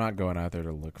trouble. Yeah, I'm not going out there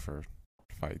to look for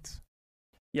fights.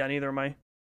 Yeah, neither am I.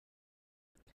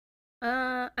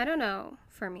 I don't know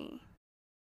for me.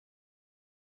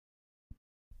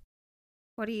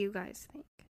 What do you guys think?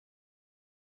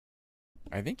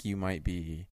 I think you might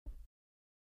be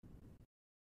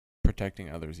protecting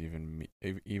others, even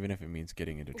if it means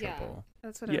getting into trouble.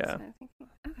 That's what I was thinking.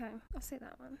 Okay, I'll say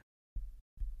that one.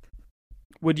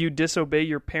 Would you disobey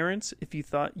your parents if you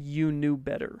thought you knew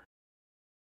better?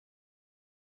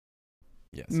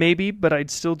 Yes. Maybe, but I'd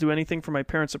still do anything for my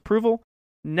parents' approval.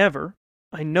 Never.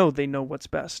 I know they know what's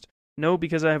best. No,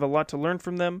 because I have a lot to learn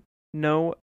from them.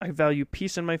 No, I value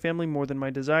peace in my family more than my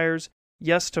desires.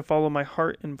 Yes, to follow my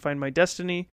heart and find my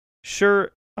destiny.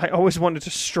 Sure, I always wanted to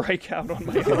strike out on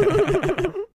my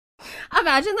own.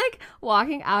 Imagine like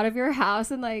walking out of your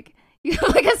house and like you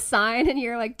have like a sign and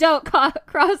you're like, don't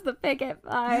cross the picket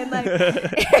line. Like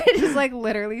you're just like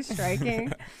literally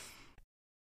striking.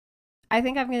 I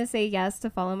think I'm going to say yes to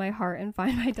follow my heart and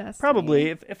find my destiny. Probably.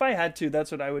 If I had to, that's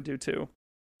what I would do too.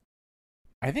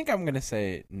 I think I'm going to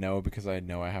say no because I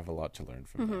know I have a lot to learn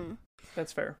from them.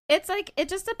 That's fair. It's like, it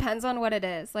just depends on what it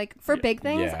is. Like for big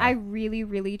things, I really,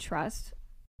 really trust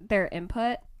their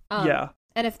input. Yeah.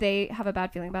 And if they have a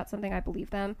bad feeling about something, I believe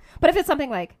them. But if it's something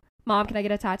like, Mom, can I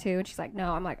get a tattoo? And she's like,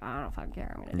 no. I'm like, I don't fucking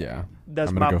care. I'm going to do it. That's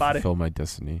I'm gonna my go body. fulfill my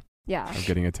destiny. Yeah. I'm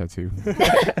getting a tattoo.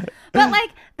 But like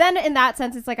then in that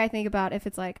sense, it's like I think about if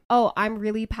it's like, oh, I'm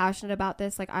really passionate about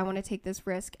this, like I want to take this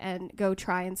risk and go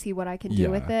try and see what I can do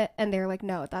with it, and they're like,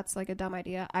 no, that's like a dumb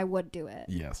idea, I would do it.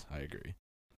 Yes, I agree.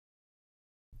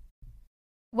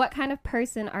 What kind of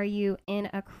person are you in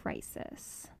a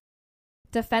crisis?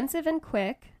 Defensive and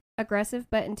quick, aggressive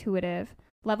but intuitive,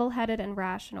 level-headed and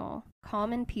rational,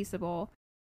 calm and peaceable.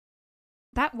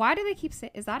 That why do they keep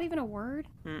saying, is that even a word?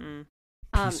 Mm-mm.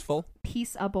 Peaceful?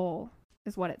 Peaceable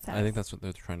is what it says. I think that's what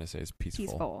they're trying to say is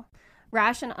peaceful.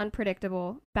 Rash and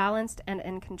unpredictable, balanced and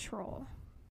in control.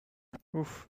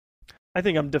 Oof. I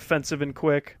think I'm defensive and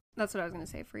quick. That's what I was going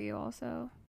to say for you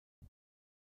also.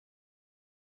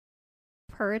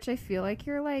 Purge, I feel like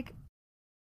you're like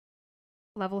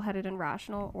level-headed and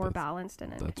rational or balanced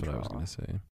and in control. That's what I was going to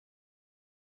say.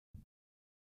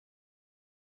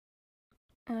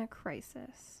 In a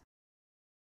crisis.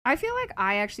 I feel like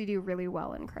I actually do really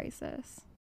well in crisis.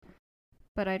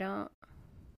 But I don't.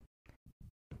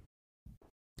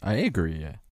 I agree,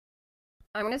 yeah.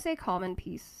 I'm going to say calm and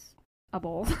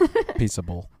peaceable.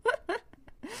 Peaceable.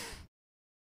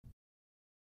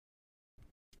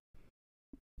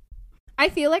 I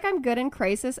feel like I'm good in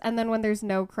crisis, and then when there's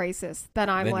no crisis, then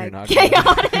I'm Then like you're not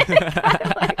chaotic.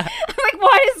 I'm like,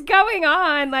 what is going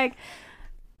on? Like,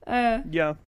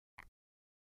 Yeah.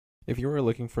 If you were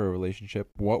looking for a relationship,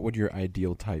 what would your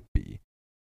ideal type be?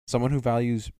 Someone who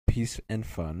values peace and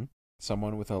fun,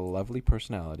 someone with a lovely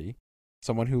personality,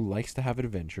 someone who likes to have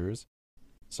adventures,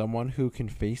 someone who can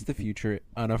face the future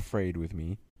unafraid with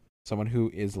me, someone who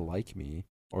is like me,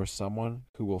 or someone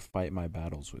who will fight my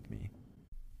battles with me.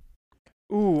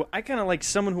 Ooh, I kind of like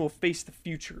someone who will face the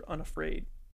future unafraid.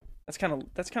 That's kind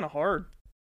of hard.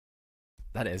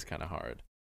 That is kind of hard.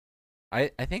 I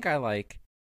think I like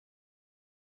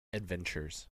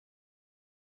adventures.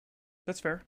 That's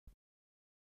fair.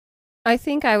 I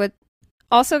think I would.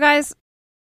 Also, guys,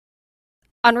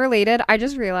 unrelated, I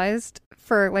just realized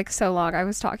for like so long I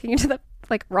was talking into the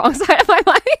like wrong side of my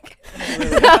mic.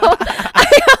 So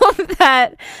I hope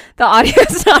that the audio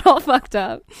is not all fucked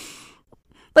up.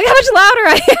 Look how much louder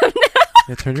I am now.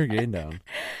 Yeah, turn your gain down.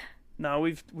 No,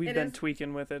 we've been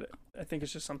tweaking with it. I think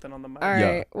it's just something on the mic. All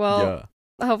right. Well,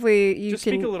 hopefully you just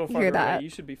can speak a little hear that. Away. You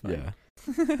should be fine. Yeah.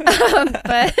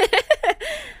 But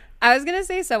I was gonna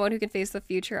say someone who can face the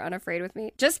future unafraid with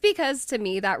me, just because to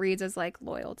me that reads as like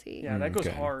loyalty. Yeah, that goes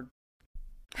hard.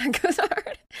 That goes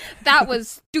hard. That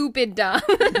was stupid dumb.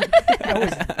 That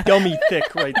was dummy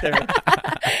thick right there.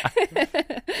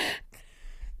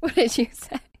 What did you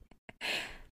say?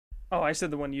 Oh, I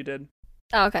said the one you did.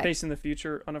 Oh, okay. Facing the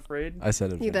future unafraid. I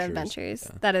said adventures. You did adventures.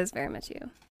 Yeah. That is very much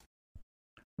you.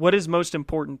 What is most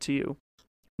important to you?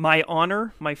 My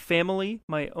honor, my family,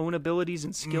 my own abilities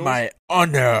and skills. My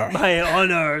honor. My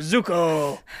honor,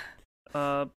 Zuko.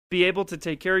 Be able to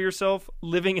take care of yourself,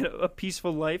 living a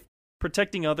peaceful life,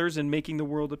 protecting others, and making the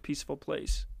world a peaceful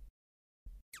place.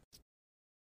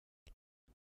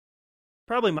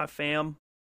 Probably my fam.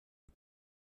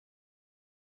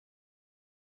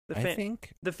 I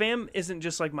think the fam isn't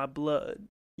just like my blood.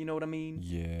 You know what I mean?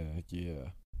 Yeah.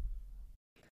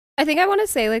 I think I want to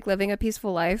say like living a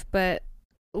peaceful life, but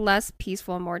less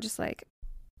peaceful and more just like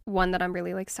one that I'm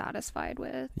really like satisfied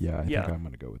with. Yeah, I think I'm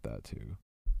gonna go with that too.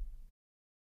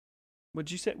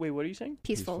 What'd you say? Wait, what are you saying?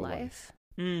 Peaceful life.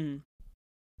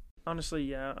 Honestly,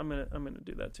 yeah, I'm gonna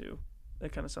do that too.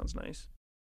 That kind of sounds nice.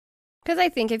 Because I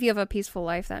think if you have a peaceful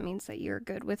life, that means that you're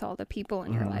good with all the people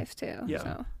in your life too.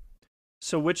 Yeah.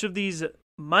 So which of these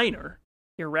minor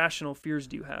irrational fears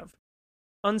do you have?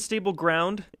 unstable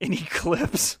ground, an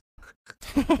eclipse,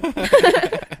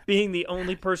 being the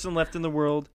only person left in the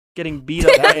world, getting beat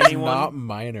up by That is anyone, not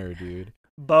minor, dude.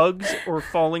 bugs, or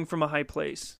falling from a high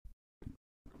place.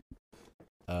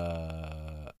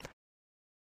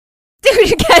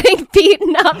 Dude, getting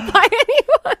beaten up by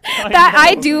anyone.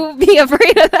 I know. do be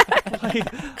afraid of that.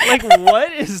 like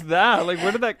what is that? Like,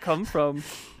 where did that come from? That's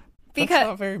Because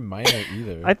not very minor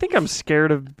either. I think I'm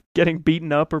scared of getting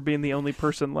beaten up or being the only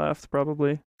person left,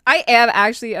 probably. I am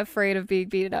actually afraid of being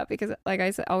beaten up because, like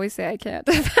I always say, I can't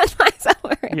defend myself.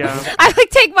 Yeah. I like,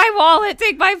 take my wallet,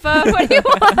 take my phone. What do you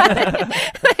want?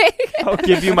 Like- I'll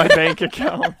give you my bank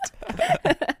account.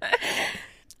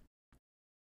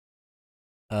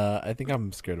 I think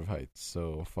I'm scared of heights,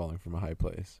 so falling from a high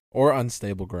place or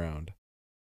unstable ground.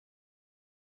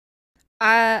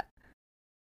 I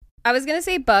was gonna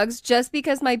say bugs just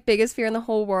because my biggest fear in the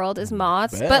whole world is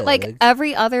moths, but like Bugs?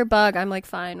 every other bug, I'm like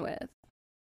fine with,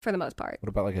 for the most part. What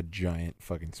about like a giant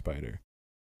fucking spider?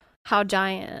 How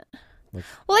giant? Like-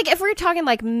 Well, like if we're talking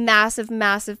like massive,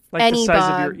 Like any the size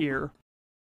bug, of your ear.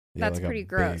 Yeah, that's like a pretty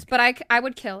gross. big- But I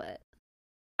would kill it.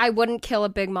 I wouldn't kill a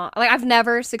big moth. Like I've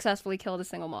never successfully killed a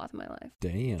single moth in my life.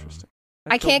 Damn. Interesting.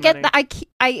 I can't get that.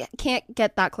 I can't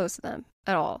get that close to them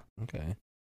at all. Okay.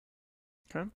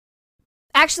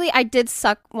 Actually, I did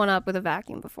suck one up with a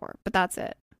vacuum before, but that's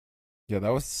it. Yeah, that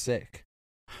was sick.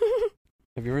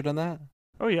 Have you ever done that?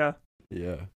 Oh, yeah.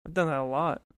 Yeah. I've done that a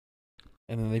lot.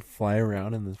 And then they fly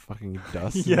around in the fucking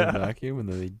dust in Yeah. the vacuum, and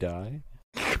then they die.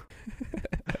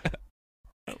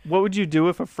 What would you do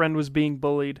if a friend was being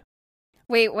bullied?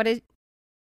 Wait, what did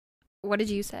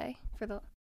you say for the?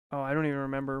 Oh, I don't even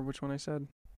remember which one I said.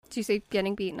 Did you say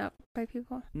getting beaten up by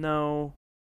people? No.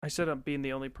 I said I'm being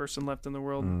the only person left in the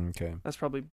world. Okay. That's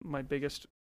probably my biggest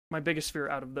fear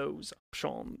out of those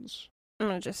options. I'm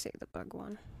gonna just say the bug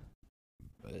one.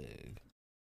 Big.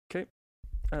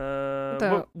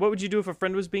 What would you do if a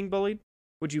friend was being bullied?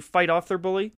 Would you fight off their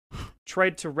bully?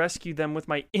 Tried to rescue them with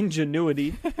my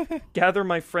ingenuity. Gather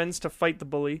my friends to fight the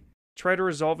bully. Try to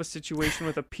resolve a situation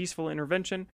with a peaceful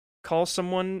intervention. Call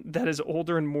someone that is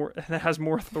older and that has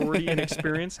more authority and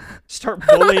experience. Start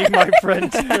bullying my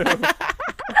friend too.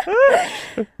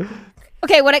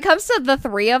 Okay, when it comes to the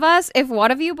three of us, if one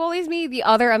of you bullies me, the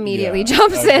other immediately Yeah,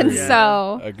 jumps in. agreed.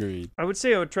 So Agreed. I would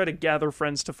say I would try to gather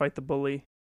friends to fight the bully.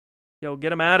 Yo,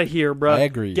 get him out of here, bro. I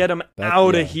agree. Get him That-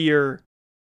 out yeah. of here.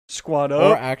 Squad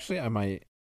Or up. actually, I might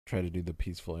try to do the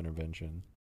peaceful intervention.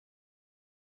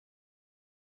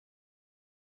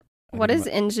 I what think is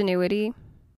my- ingenuity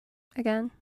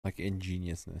again? like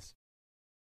ingeniousness?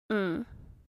 Mm.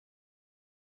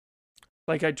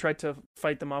 Like I tried to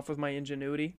fight them off with my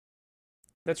ingenuity.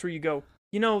 That's where you go.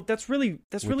 You know, that's really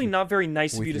your- not very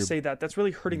nice of with you to your- say that. That's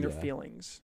really hurting their Yeah.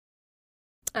 feelings.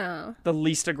 Oh. The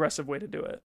least aggressive way to do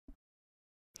it.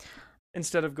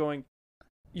 Instead of going,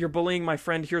 you're bullying my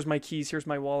friend, here's my keys, here's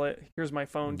my wallet, here's my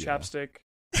phone, Yeah. chapstick,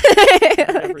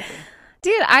 everything.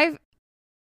 Dude, I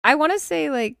want to say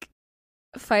like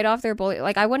fight off their bully.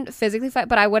 Like I wouldn't physically fight,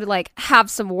 but I would like have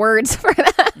some words for them.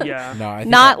 Yeah. No, I think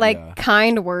Not I- like yeah.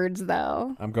 kind words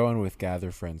though. I'm going with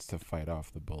gather friends to fight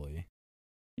off the bully.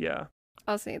 Yeah.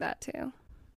 I'll say that too.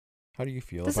 How do you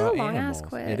feel This is about a long-ass animals?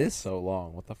 quiz. It is so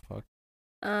long. What the fuck?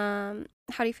 How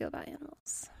do you feel about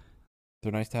animals?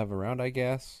 They're nice to have around, I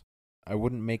guess. I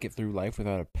wouldn't make it through life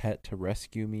without a pet to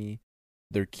rescue me.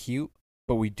 They're cute,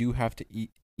 but we do have to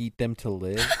eat them to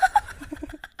live.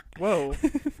 Whoa.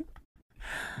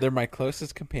 They're my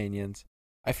closest companions.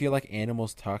 I feel like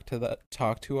animals talk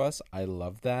to us. I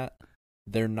love that.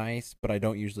 They're nice, but I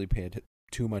don't usually pay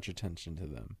too much attention to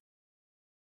them.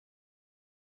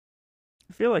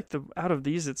 I feel like out of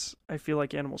these, I feel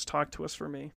like animals talk to us for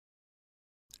me.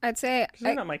 I'd say Because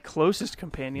they're not my closest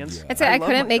companions. Yeah. I'd say I love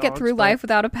couldn't my make it dogs, through but- life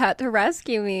without a pet to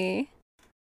rescue me.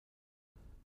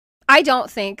 I don't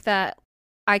think that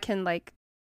I can like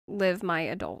live my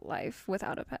adult life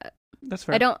without a pet. That's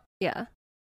fair. I don't. Yeah.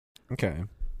 Okay.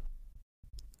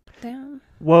 Damn.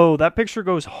 Whoa, that picture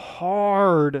goes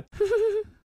hard.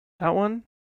 That one?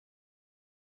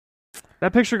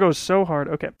 That picture goes so hard.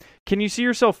 Okay. Can you see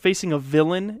yourself facing a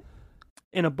villain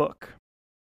in a book?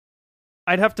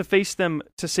 I'd have to face them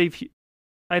to save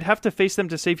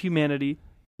humanity.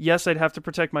 Yes, I'd have to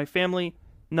protect my family.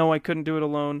 No, I couldn't do it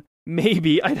alone.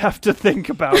 Maybe I'd have to think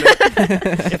about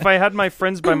it. If I had my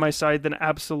friends by my side, then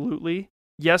absolutely.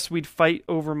 Yes, we'd fight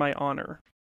over my honor.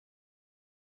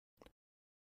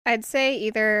 I'd say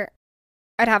either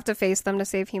I'd have to face them to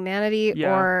save humanity,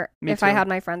 Yeah, or me if I too. had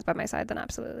my friends by my side, then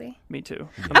absolutely. Me too.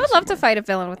 Yeah. I'm I would the love same to way. fight a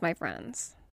villain with my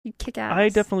friends. You kick ass. I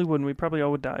definitely wouldn't. We probably all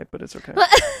would die, but it's okay.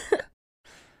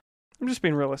 I'm just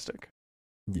being realistic.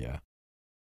 Yeah.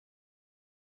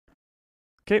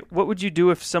 Okay, what would you do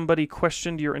if somebody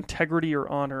questioned your integrity or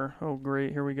honor? Oh,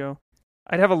 great, here we go.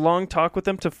 I'd have a long talk with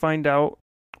them to find out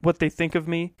what they think of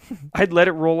me. I'd let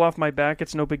it roll off my back.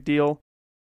 It's no big deal.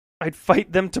 I'd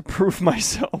fight them to prove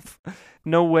myself.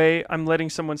 No way I'm letting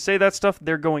someone say that stuff.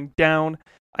 They're going down.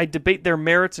 I'd debate their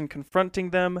merits and confronting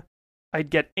them. I'd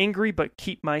get angry but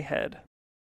keep my head.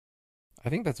 I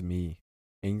think that's me.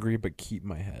 Angry but keep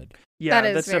my head. Yeah, That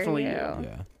is that's very definitely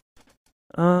you.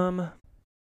 Yeah.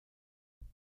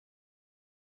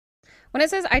 When it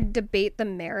says I debate the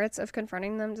merits of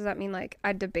confronting them, does that mean like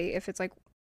I debate if it's like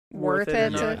worth or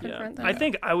it not, to yeah. confront them? I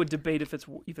think I would debate if it's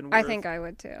even worth. I think I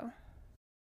would too.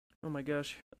 Oh my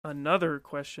gosh. Another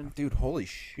question. Dude, holy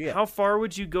shit. How far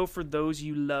would you go for those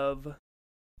you love?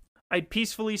 I'd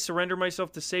peacefully surrender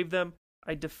myself to save them.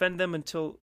 I'd defend them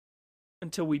until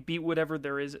we beat whatever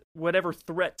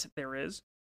threat there is.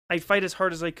 I'd fight as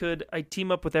hard as I could. I'd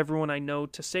team up with everyone I know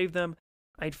to save them.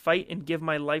 I'd fight and give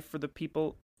my life for the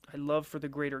people I love for the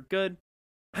greater good.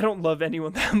 I don't love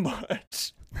anyone that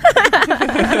much.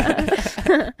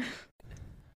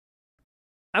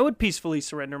 I would peacefully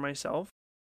surrender myself.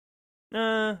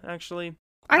 Actually,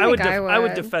 I would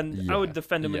defend. Yeah. I would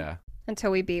defend him. Yeah.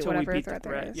 until we beat Until we whatever beat the threat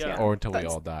there threat, is. yeah. Or until we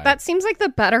That's- all die. That seems like the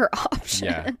better option.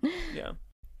 Yeah. Yeah.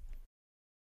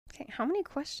 Okay, how many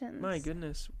questions? My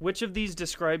goodness. Which of these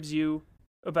describes you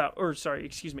about, or sorry,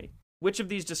 excuse me. Which of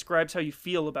these describes how you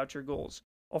feel about your goals?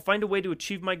 I'll find a way to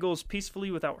achieve my goals peacefully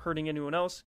without hurting anyone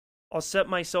else. I'll set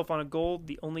myself on a goal.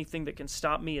 The only thing that can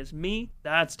stop me is me.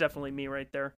 That's definitely me right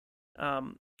there.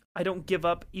 I don't give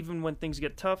up even when things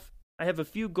get tough. I have a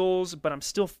few goals, but I'm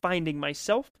still finding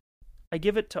myself. I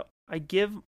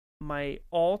give my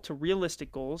all to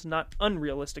realistic goals, not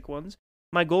unrealistic ones.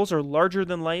 My goals are larger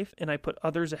than life, and I put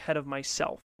others ahead of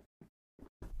myself.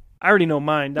 I already know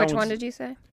mine. Which one did you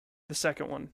say? The second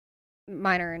one.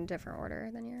 Mine are in different order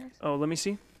than yours. Oh, let me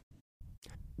see.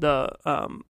 The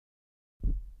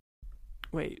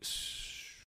wait.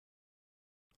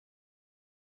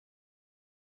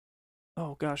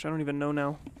 Oh gosh, I don't even know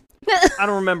now. I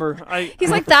don't remember.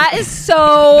 He's like, that is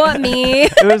so me.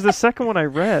 It was the second one I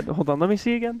read. Hold on, let me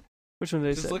see again. Which one did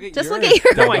I say? Just look at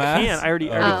yours. No, I dumbass. can't. I already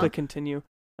Oh. clicked continue.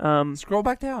 Scroll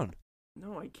back down.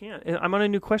 No, I can't. I'm on a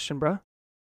new question, bruh.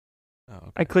 Oh,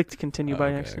 okay. I clicked continue by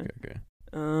okay, accident. Okay.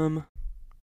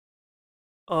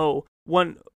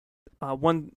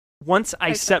 Once I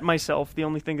Okay. set myself, the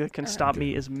only thing that can Okay. stop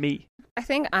me is me. I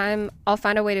think I'll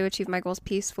find a way to achieve my goals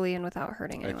peacefully and without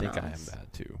hurting I anyone think else. I am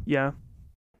that too. Yeah.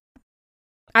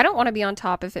 I don't want to be on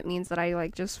top if it means that I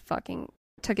like just fucking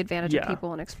took advantage Yeah. of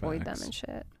people and exploited Facts. them and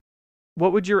shit.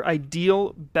 What would your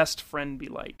ideal best friend be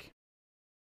like?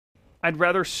 I'd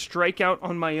rather strike out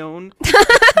on my own.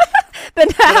 Then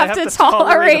to I have to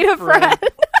tolerate a friend.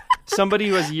 Somebody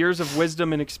who has years of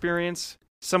wisdom and experience.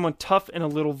 Someone tough and a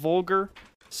little vulgar.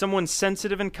 Someone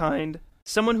sensitive and kind.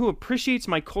 Someone who appreciates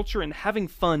my culture and having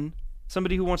fun.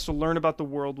 Somebody who wants to learn about the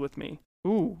world with me.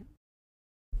 Ooh.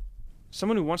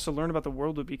 Someone who wants to learn about the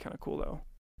world would be kind of cool, though.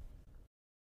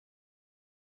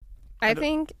 I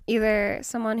think either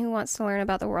someone who wants to learn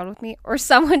about the world with me or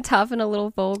someone tough and a little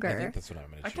I vulgar. think that's what I'm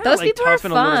gonna I choose. kinda Those like people are tough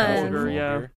and a little fun. vulgar,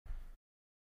 yeah.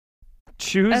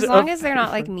 Choose As a long as they're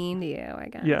not like favorite- mean to you, I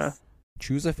guess. Yeah.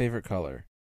 Choose a favorite color.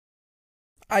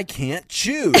 I can't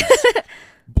choose.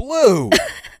 Blue,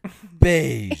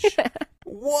 beige,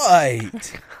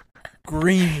 white,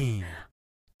 green,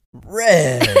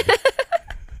 red.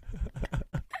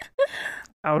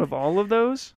 Out of all of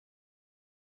those?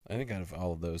 I think out of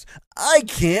all of those, I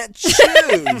can't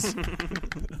choose.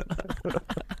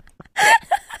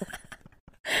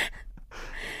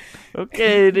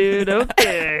 Okay, dude.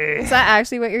 Okay. Is that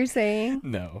actually what you're saying?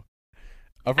 No.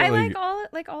 I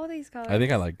like all of these colors. I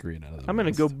think I like green out of the I'm gonna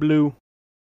most. go blue.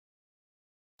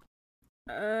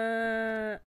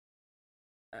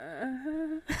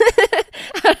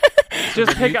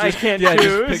 Just pick. I can't yeah,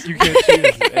 choose. Just pick you can't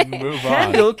choose and move on.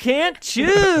 Kendall can't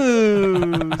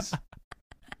choose.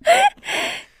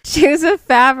 Choose a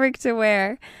fabric to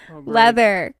wear. Oh, great.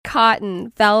 Leather,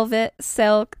 cotton, velvet,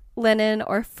 silk, linen,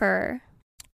 or fur.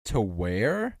 To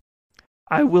wear?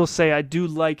 I will say I do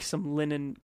like some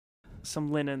linen.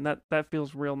 Some linen. That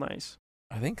feels real nice.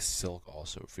 I think silk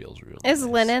also feels real Is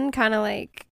nice. linen kind of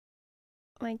like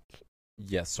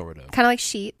Yes, sort of. kind of like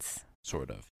sheets? Sort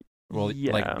of. Well,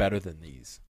 Yeah. like better than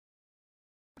these.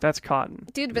 That's cotton.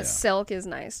 Dude, but Yeah. silk is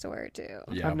nice to wear too.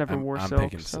 Yeah, I've never wore I'm silk,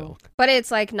 picking so- silk. But it's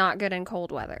like not good in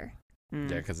cold weather. Mm.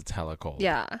 Yeah, because it's hella cold.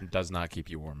 Yeah. It does not keep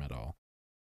you warm at all.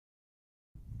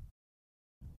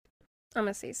 I'm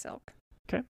gonna say silk.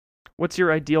 What's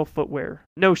your ideal footwear?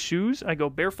 No shoes. I go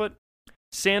barefoot.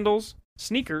 Sandals,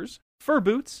 sneakers, fur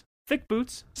boots, Thick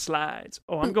boots, slides.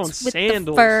 Oh, I'm going Boots with the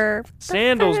sandals. fur.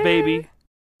 Sandals, Fur. baby.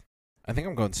 I think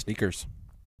I'm going sneakers.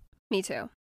 Me too.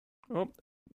 Oh,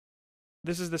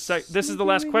 this is the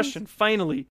last question.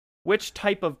 Finally, which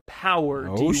type of power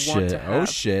do you want to have? Oh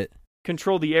shit.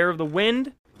 Control the air of the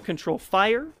wind, control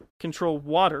fire, control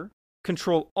water,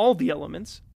 control all the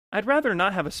elements. I'd rather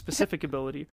not have a specific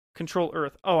ability. Control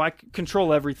earth. Oh, I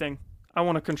control everything. I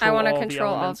want to control all the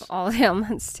elements. all the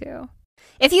elements too.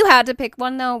 If you had to pick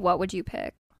one though, what would you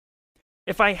pick?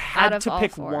 If I Out had of to all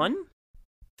pick four. one,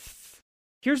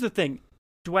 here's the thing.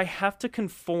 Do I have to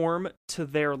conform to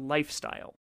their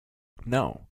lifestyle?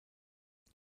 No.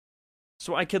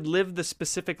 So I could live the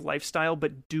specific lifestyle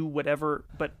but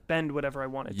bend whatever I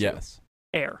wanted to. Yes.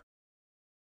 Air.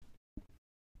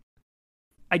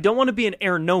 I don't want to be an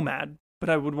air nomad, but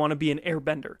I would want to be an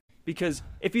airbender. Because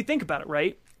if you think about it,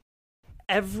 right?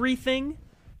 Everything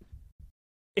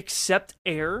except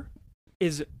air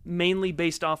is mainly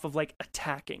based off of like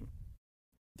attacking,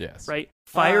 Yes. right?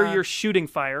 Fire, you're shooting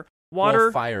fire. Water,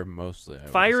 Well, fire mostly. I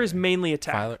would fire is say. mainly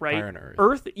attack, right? Fire and earth.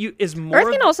 Earth is more.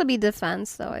 Earth can also be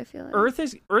defense, though. I feel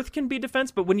like Earth can be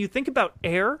defense, but when you think about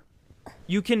air,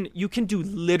 you can do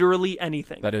literally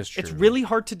anything. That is true. It's really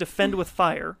hard to defend with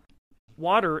fire.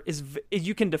 Water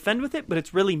you can defend with it, but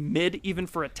it's really mid even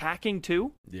for attacking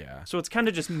too. Yeah. So it's kind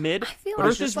of just mid. I feel But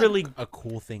like it's Earth just is really, a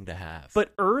cool thing to have.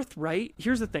 but Earth, right?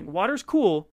 Here's the thing: water's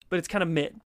cool, but it's kind of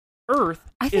mid. Earth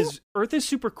I think- is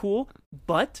super cool,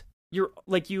 but you're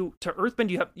like to earthbend.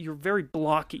 You're very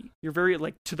blocky. You're very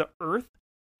like to the earth,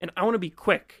 and I want to be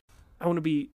quick. I want to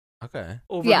be Okay.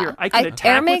 over Yeah, here. I could air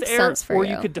attack makes with air, sense for or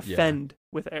you. you could defend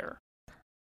with air.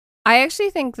 I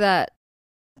actually think that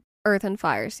Earth and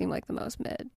Fire seem like the most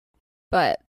mid,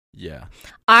 but Yeah.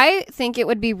 I think it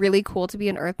would be really cool to be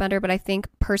an Earthbender. But I think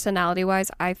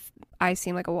personality-wise, I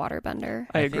seem like a Waterbender.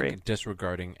 I think agree.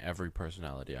 disregarding every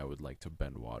personality, I would like to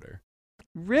bend water.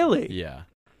 Really? Yeah.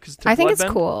 Because I think it's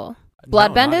cool.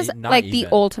 Bloodbend is like the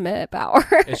ultimate power.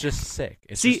 It's just sick.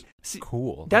 It's See, just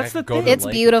cool. that's I could the go thing. to It's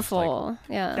lake and beautiful.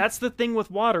 Yeah. That's the thing with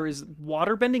water is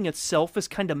waterbending itself is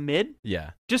kind of mid.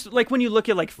 yeah. Just like when you look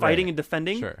at like fighting Right. and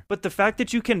defending. Sure. But the fact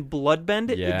that you can bloodbend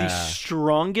the Yeah.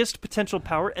 strongest potential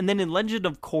power, and then in Legend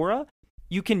of Korra,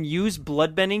 you can use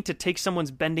bloodbending to take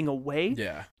someone's bending away.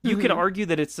 Yeah. You could Mhm. argue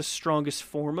that it's the strongest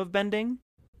form of bending.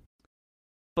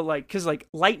 But like, cause like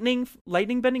lightning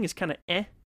bending is kind of eh.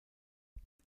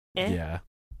 Yeah.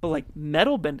 But like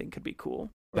metal bending could be cool.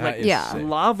 Or That like is Yeah. sick.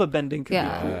 lava bending could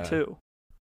Yeah. be cool too.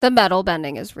 The metal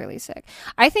bending is really sick.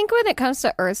 I think when it comes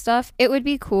to Earth stuff, it would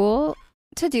be cool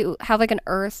to have like an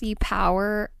earthy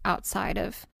power outside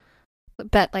of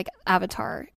like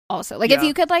Avatar also. Like if Yeah.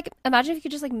 you could like imagine if you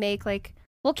could just like make like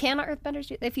can Earthbenders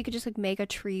do if you could just like make a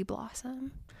tree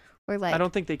blossom or like I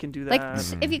don't think they can do that. like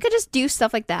Mhm. if you could just do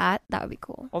stuff like that, that would be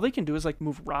cool. All they can do is like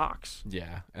move rocks.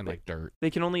 Yeah. And like dirt.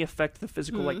 They can only affect the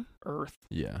physical like Mhm. earth.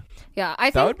 Yeah. Yeah, I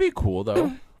That think would be cool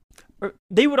though. Or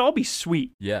they would all be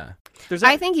sweet. Yeah.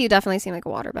 I think you definitely seem like a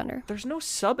waterbender. There's no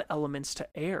sub elements to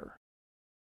air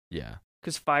Yeah.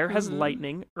 because fire has Mhm.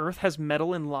 lightning, earth has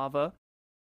metal and lava,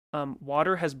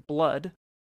 water has blood,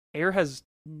 air has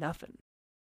nothing.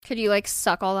 Could you like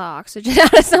suck all the oxygen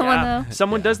out of someone Yeah. though?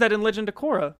 Someone Yeah. does that in Legend of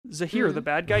Korra. Zahir, Mhm. the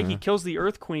bad guy, he Mhm. kills the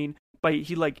Earth Queen by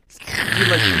he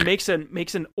makes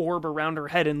an orb around her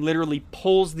head and literally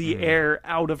pulls the Mhm. air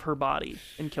out of her body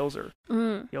and kills her.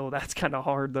 Mm. Yo, that's kind of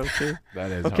hard though too. That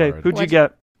is Okay, hard. who'd you What-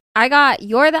 get? I got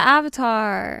You're the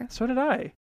Avatar. So did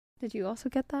I. Did you also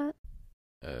get that?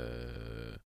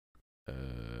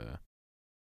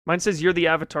 Mine says you're the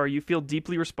Avatar. You feel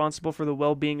deeply responsible for the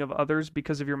well-being of others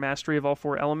because of your mastery of all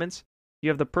four elements. You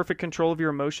have the perfect control of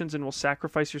your emotions and will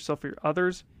sacrifice yourself for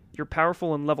others. You're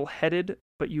powerful and level-headed,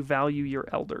 but you value your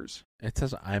elders. It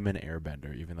says I'm an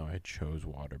airbender, even though I chose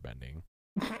waterbending.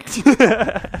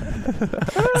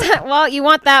 Well, you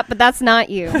want that, but that's not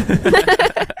you. I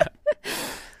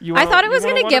thought it was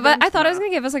gonna give us. I thought it was gonna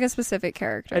give us like a specific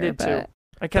character. I did too. but-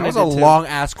 I That kind of was a did too. long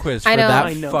ass quiz for I know. that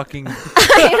I know. fucking.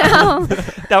 I know.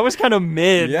 That was kind of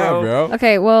mid, Yeah, bro.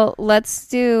 Okay, well, let's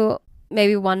do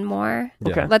maybe one more. Yeah,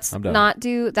 Okay. Let's I'm down. not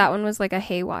do that one. Was like a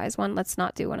Haywise one. Let's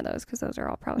not do one of those because those are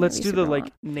all probably. Let's gonna do be the super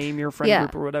like long. name your friend Yeah.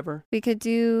 group or whatever. We could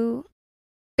do.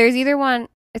 There's either one.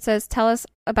 It says, "Tell us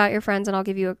about your friends, and I'll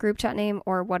give you a group chat name,"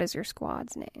 or "What is your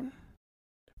squad's name?"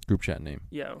 Group chat name.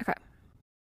 Yeah. Okay.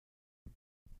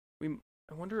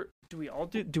 I wonder. Do we all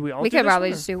do? Do we all? We do could this probably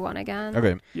one, or- just do one again.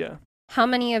 Okay. Yeah. How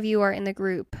many of you are in the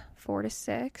group? 4 to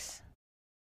 6.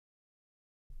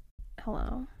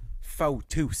 Hello.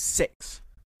 426.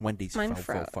 Wendy's Mine fo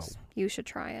froze. fo fo. You should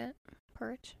try it.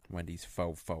 Perch. Wendy's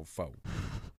fo fo fo.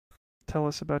 Tell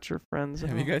us about your friends.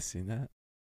 Have you guys seen that?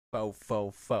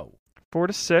 Faux. 4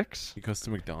 to 6. He goes to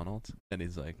McDonald's and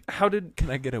he's like, How did "Can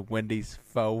I get a Wendy's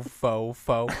faux?" He's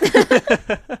like,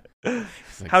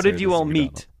 How did "Sir, you this all is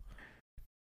meet?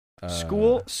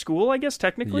 McDonald's." School, I guess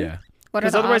technically. Yeah. What are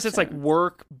Because the otherwise it's like options?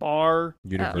 work, bar,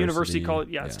 University, college.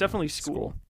 Yeah, it's definitely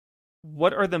school.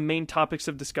 What are the main topics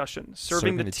of discussion?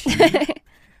 Serving the tea.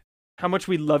 How much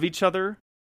we love each other.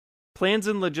 Plans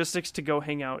and logistics to go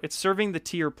hang out. It's serving the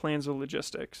tea or plans or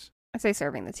logistics. I say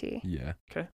serving the tea. Yeah.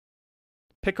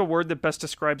 Pick a word that best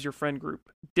describes your friend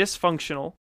group.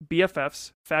 Dysfunctional,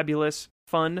 BFFs, fabulous,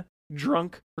 fun,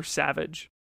 drunk, or savage.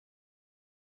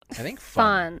 I think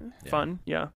Fun. Yeah. Fun,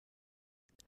 yeah.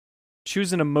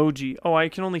 Choose an emoji. Oh, I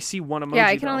can only see one emoji. Yeah,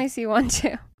 I can though. only see one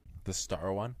too. The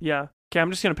star one? Yeah. Okay, I'm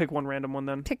just going to pick one random one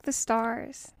then. Pick the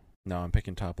stars. No, I'm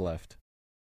picking top left.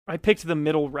 I picked the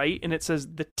middle right, and it says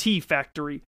the Tea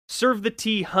Factory. Serve the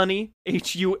tea, honey.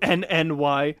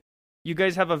 HUNNY. You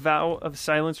guys have a vow of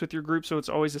silence with your group, so it's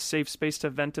always a safe space to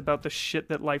vent about the shit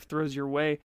that life throws your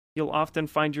way. You'll often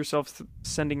find yourself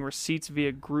sending receipts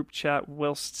via group chat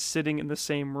whilst sitting in the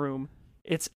same room.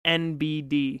 It's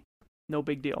NBD. No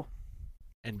big deal.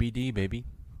 NBD, baby.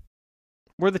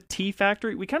 We're the Tea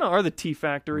Factory. We kind of are the Tea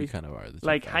Factory. We kind of are. The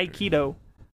Like Tea Factory. Aikido.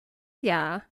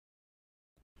 Yeah.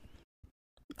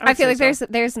 I would I feel say like so.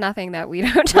 there's nothing that we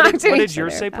don't talk What to did each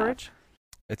yours other say, about. Perich?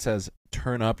 It says,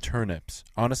 turn up turnips.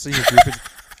 Honestly, your group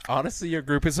is your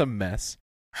group is a mess.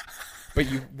 But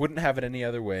you wouldn't have it any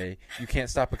other way. You can't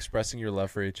stop expressing your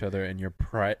love for each other, and you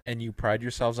pride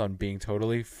yourselves on being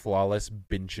totally flawless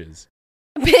benches.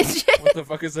 Bitch. What the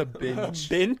fuck is a bench?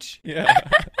 Bench? Yeah.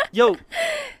 Yo,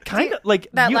 kind of like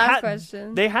That you last had,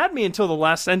 question. They had me until the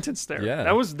last sentence there. Yeah.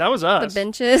 That was The us.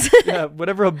 benches. Yeah,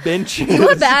 whatever a bench is. You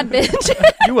a bad bitch.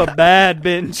 You a bad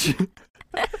bench.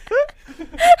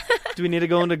 Do we need to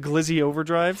go into Glizzy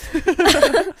Overdrive?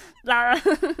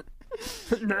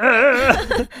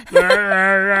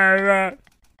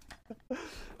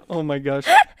 Oh my gosh.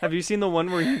 Have you seen the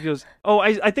one where he goes, oh,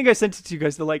 I think I sent it to you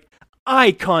guys, the like,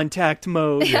 eye contact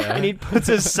mode. Yeah. And he puts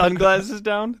his sunglasses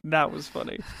down? That was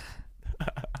funny.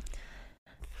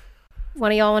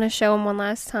 One of y'all want to show him one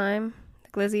last time? The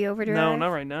Glizzy Overdrive? No, not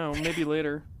right now. Maybe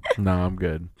later. No, I'm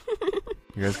good.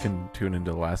 You guys can tune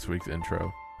into last week's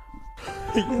intro.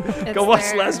 It's Go watch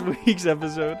there. last week's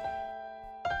episode.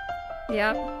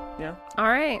 Yep. Yeah. All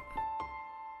right.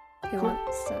 Who Cool.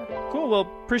 wants to? Cool. Well,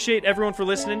 appreciate everyone for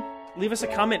listening. Leave us a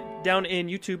comment down in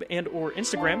YouTube and or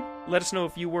Instagram. Let us know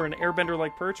if you were an airbender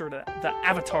like Perch or the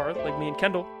avatar like me and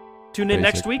Kendall. Tune in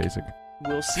next week. Basic.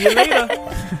 We'll see you later.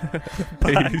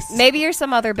 Bye. Peace. Maybe you're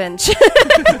some other bench.